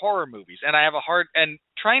think are horror movies, and I have a hard and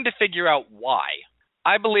trying to figure out why.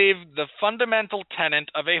 I believe the fundamental tenet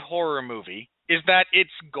of a horror movie is that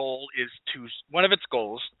one of its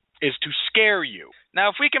goals is to scare you. Now,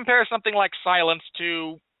 if we compare something like Silence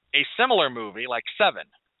to a similar movie like Seven,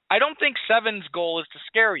 I don't think Seven's goal is to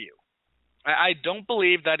scare you. I don't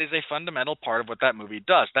believe that is a fundamental part of what that movie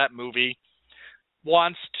does. That movie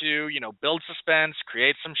wants to, build suspense,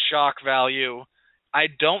 create some shock value. I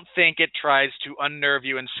don't think it tries to unnerve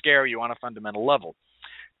you and scare you on a fundamental level.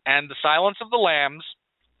 And The Silence of the Lambs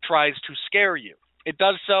tries to scare you. It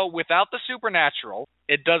does so without the supernatural.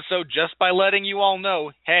 It does so just by letting you all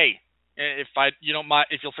know, hey, if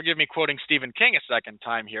you'll forgive me quoting Stephen King a second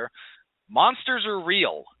time here, monsters are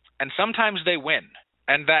real, and sometimes they win.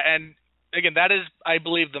 And again, that is, I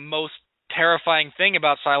believe, the most terrifying thing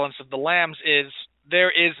about Silence of the Lambs is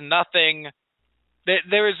there is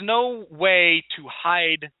no way to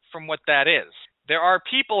hide from what that is. There are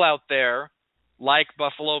people out there like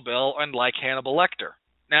Buffalo Bill and like Hannibal Lecter.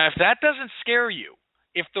 Now, if that doesn't scare you,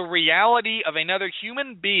 if the reality of another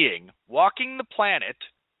human being walking the planet,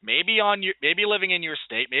 maybe living in your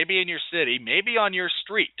state, maybe in your city, maybe on your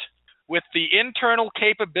street, with the internal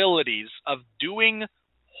capabilities of doing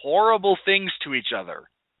horrible things to each other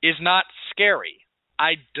is not scary,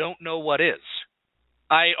 I don't know what is.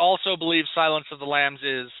 I also believe Silence of the Lambs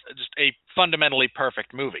is just a fundamentally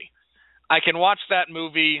perfect movie. I can watch that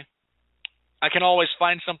movie. I can always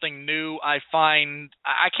find something new. I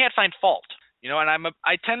can't find fault, and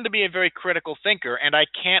I tend to be a very critical thinker, and I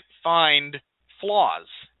can't find flaws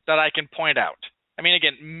that I can point out. I mean,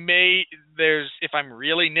 again, if I'm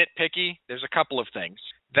really nitpicky, there's a couple of things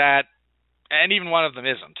that, and even one of them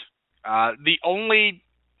isn't. The only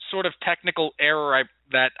sort of technical error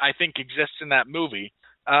that I think exists in that movie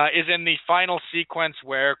is in the final sequence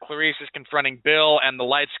where Clarice is confronting Bill and the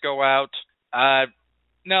lights go out.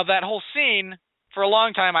 Now, that whole scene, for a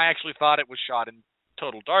long time, I actually thought it was shot in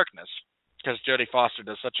total darkness because Jodie Foster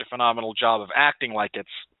does such a phenomenal job of acting like it's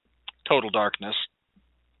total darkness.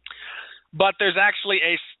 But there's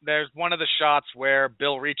one of the shots where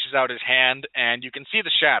Bill reaches out his hand and you can see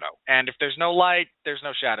the shadow. And if there's no light, there's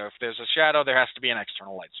no shadow. If there's a shadow, there has to be an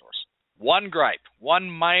external light source. One gripe,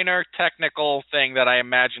 one minor technical thing that I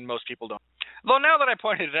imagine most people don't. Though now that I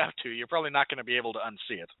pointed it out to you, you're probably not going to be able to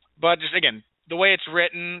unsee it. But just again, the way it's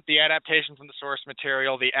written, the adaptation from the source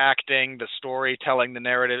material, the acting, the storytelling, the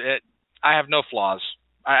narrative, I have no flaws.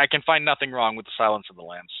 I can find nothing wrong with The Silence of the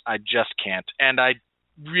Lambs. I just can't. And I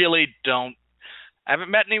really don't. I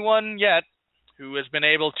haven't met anyone yet who has been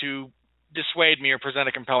able to dissuade me or present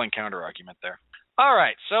a compelling counter-argument there. All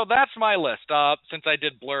right, so that's my list. Since I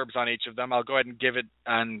did blurbs on each of them, I'll go ahead and give it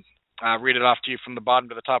and read it off to you from the bottom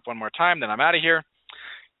to the top one more time, then I'm out of here.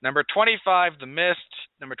 Number 25, The Mist.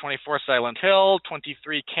 Number 24, Silent Hill.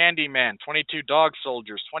 23, Candyman. 22, Dog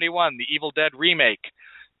Soldiers. 21, The Evil Dead Remake.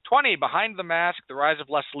 20, Behind the Mask, The Rise of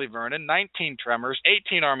Leslie Vernon. 19, Tremors.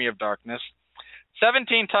 18, Army of Darkness.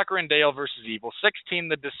 17, Tucker and Dale vs. Evil. 16,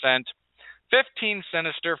 The Descent. 15,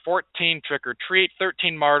 Sinister. 14, Trick or Treat.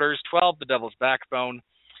 13, Martyrs. 12, The Devil's Backbone.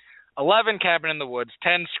 11, Cabin in the Woods.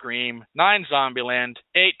 10, Scream. 9, Zombieland.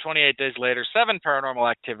 8, 28 Days Later. 7, Paranormal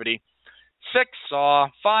Activity. 6, Saw.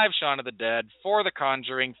 5, Shaun of the Dead. 4, The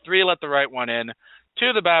Conjuring. 3, Let the Right One In.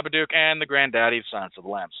 2, The Babadook. And The Granddaddy of Silence of the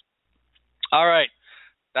Lambs. All right.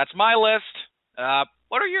 That's my list.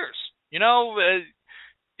 What are yours?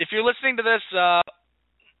 If you're listening to this,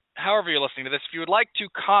 however you're listening to this, if you would like to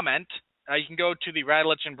comment, you can go to the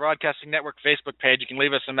Radulich Broadcasting Network Facebook page. You can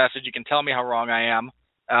leave us a message. You can tell me how wrong I am.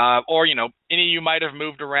 Or, any of you might have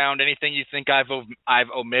moved around, anything you think I've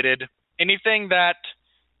omitted, anything that,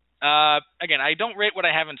 again, I don't rate what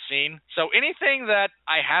I haven't seen. So anything that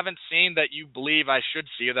I haven't seen that you believe I should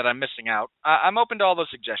see or that I'm missing out, I'm open to all those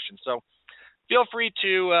suggestions. So feel free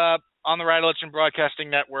to, on the Radulich Broadcasting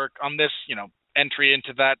Network, on this, entry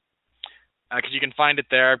into that, because you can find it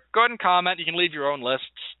there. Go ahead and comment. You can leave your own lists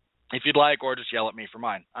if you'd like, or just yell at me for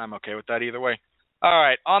mine. I'm okay with that either way. All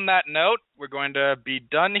right. On that note, we're going to be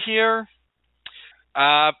done here.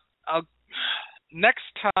 Next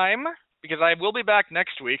time, because I will be back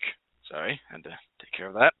next week. Sorry, I had to take care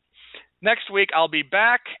of that. Next week, I'll be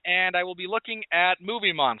back, and I will be looking at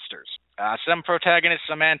movie monsters. Some protagonists,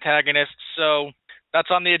 some antagonists. So that's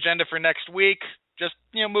on the agenda for next week. Just,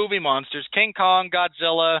 movie monsters. King Kong,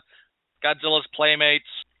 Godzilla, Godzilla's Playmates,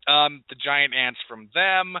 the giant ants from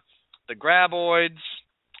them, the Graboids,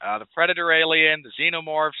 the Predator alien, the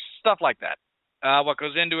Xenomorphs, stuff like that. What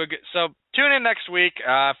goes into so tune in next week.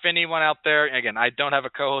 If anyone out there, again, I don't have a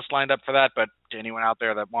co-host lined up for that, but to anyone out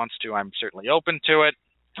there that wants to, I'm certainly open to it.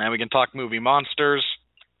 And we can talk movie monsters,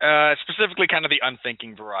 specifically kind of the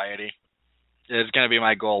unthinking variety is going to be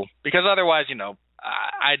my goal. Because otherwise,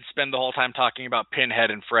 I'd spend the whole time talking about Pinhead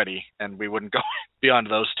and Freddy, and we wouldn't go beyond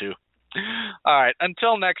those two. All right,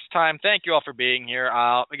 until next time, thank you all for being here.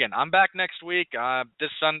 Again, I'm back next week. This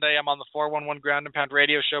Sunday, I'm on the 411 Ground and Pound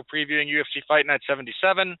radio show previewing UFC Fight Night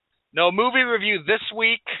 77. No movie review this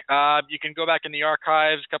week. You can go back in the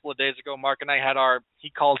archives. A couple of days ago, Mark and I had he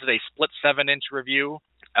calls it a split 7-inch review.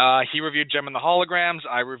 He reviewed Gem and the Holograms.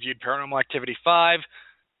 I reviewed Paranormal Activity 5.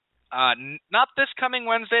 Not this coming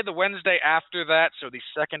Wednesday, the Wednesday after that, so the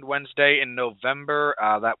second Wednesday in November.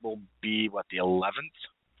 That will be, the 11th?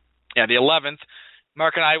 Yeah, the 11th.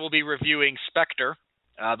 Mark and I will be reviewing Spectre,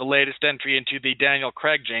 the latest entry into the Daniel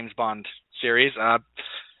Craig James Bond series.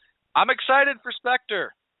 I'm excited for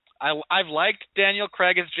Spectre. I've liked Daniel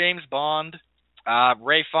Craig as James Bond.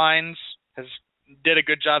 Ray Fiennes did a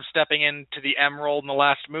good job stepping into the M role in the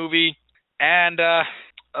last movie. And,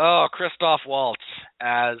 Christoph Waltz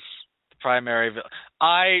as the primary villain.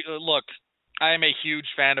 I am a huge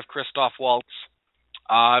fan of Christoph Waltz.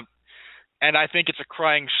 And I think it's a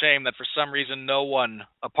crying shame that for some reason no one,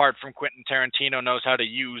 apart from Quentin Tarantino, knows how to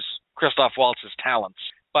use Christoph Waltz's talents.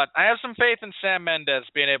 But I have some faith in Sam Mendes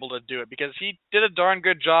being able to do it because he did a darn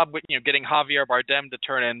good job with getting Javier Bardem to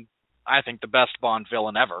turn in, I think, the best Bond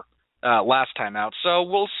villain ever last time out. So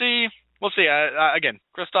we'll see. Again,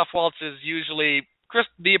 Christoph Waltz is usually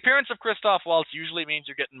the appearance of Christoph Waltz usually means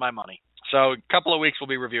you're getting my money. So a couple of weeks we'll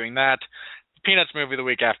be reviewing that. Peanuts movie the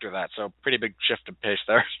week after that. So pretty big shift in pace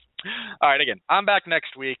there. All right, again, I'm back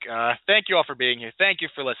next week. Thank you all for being here. Thank you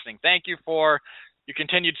for listening. Thank you for your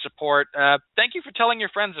continued support. Thank you for telling your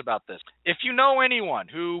friends about this. If you know anyone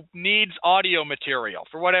who needs audio material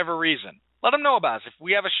for whatever reason, let them know about us. If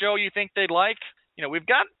we have a show you think they'd like, we've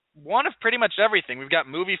got one of pretty much everything. We've got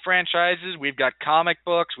movie franchises. We've got comic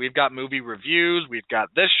books. We've got movie reviews. We've got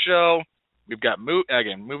this show. We've got,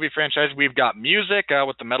 movie franchise. We've got music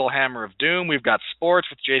with the Metal Hammer of Doom. We've got sports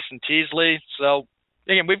with Jason Teasley. So,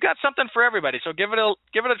 again, we've got something for everybody. So give it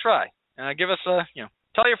a try. Give us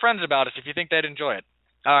tell your friends about us if you think they'd enjoy it.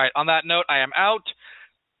 All right. On that note, I am out.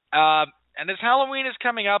 And as Halloween is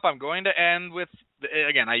coming up, I'm going to end with,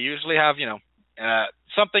 again, I usually have,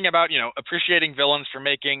 something about, appreciating villains for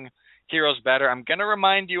making heroes better. I'm going to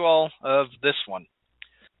remind you all of this one.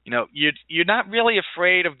 You're not really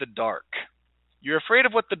afraid of the dark. You're afraid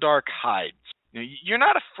of what the dark hides. You're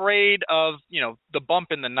not afraid of, the bump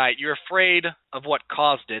in the night. You're afraid of what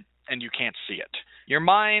caused it, and you can't see it. Your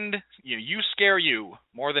mind, you scare you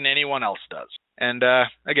more than anyone else does. And,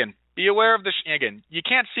 again, be aware of you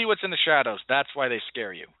can't see what's in the shadows. That's why they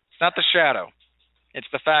scare you. It's not the shadow. It's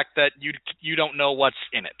the fact that you don't know what's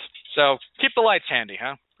in it. So keep the lights handy,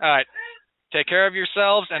 huh? All right. Take care of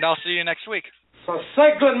yourselves, and I'll see you next week. So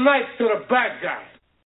say good night to the bad guy.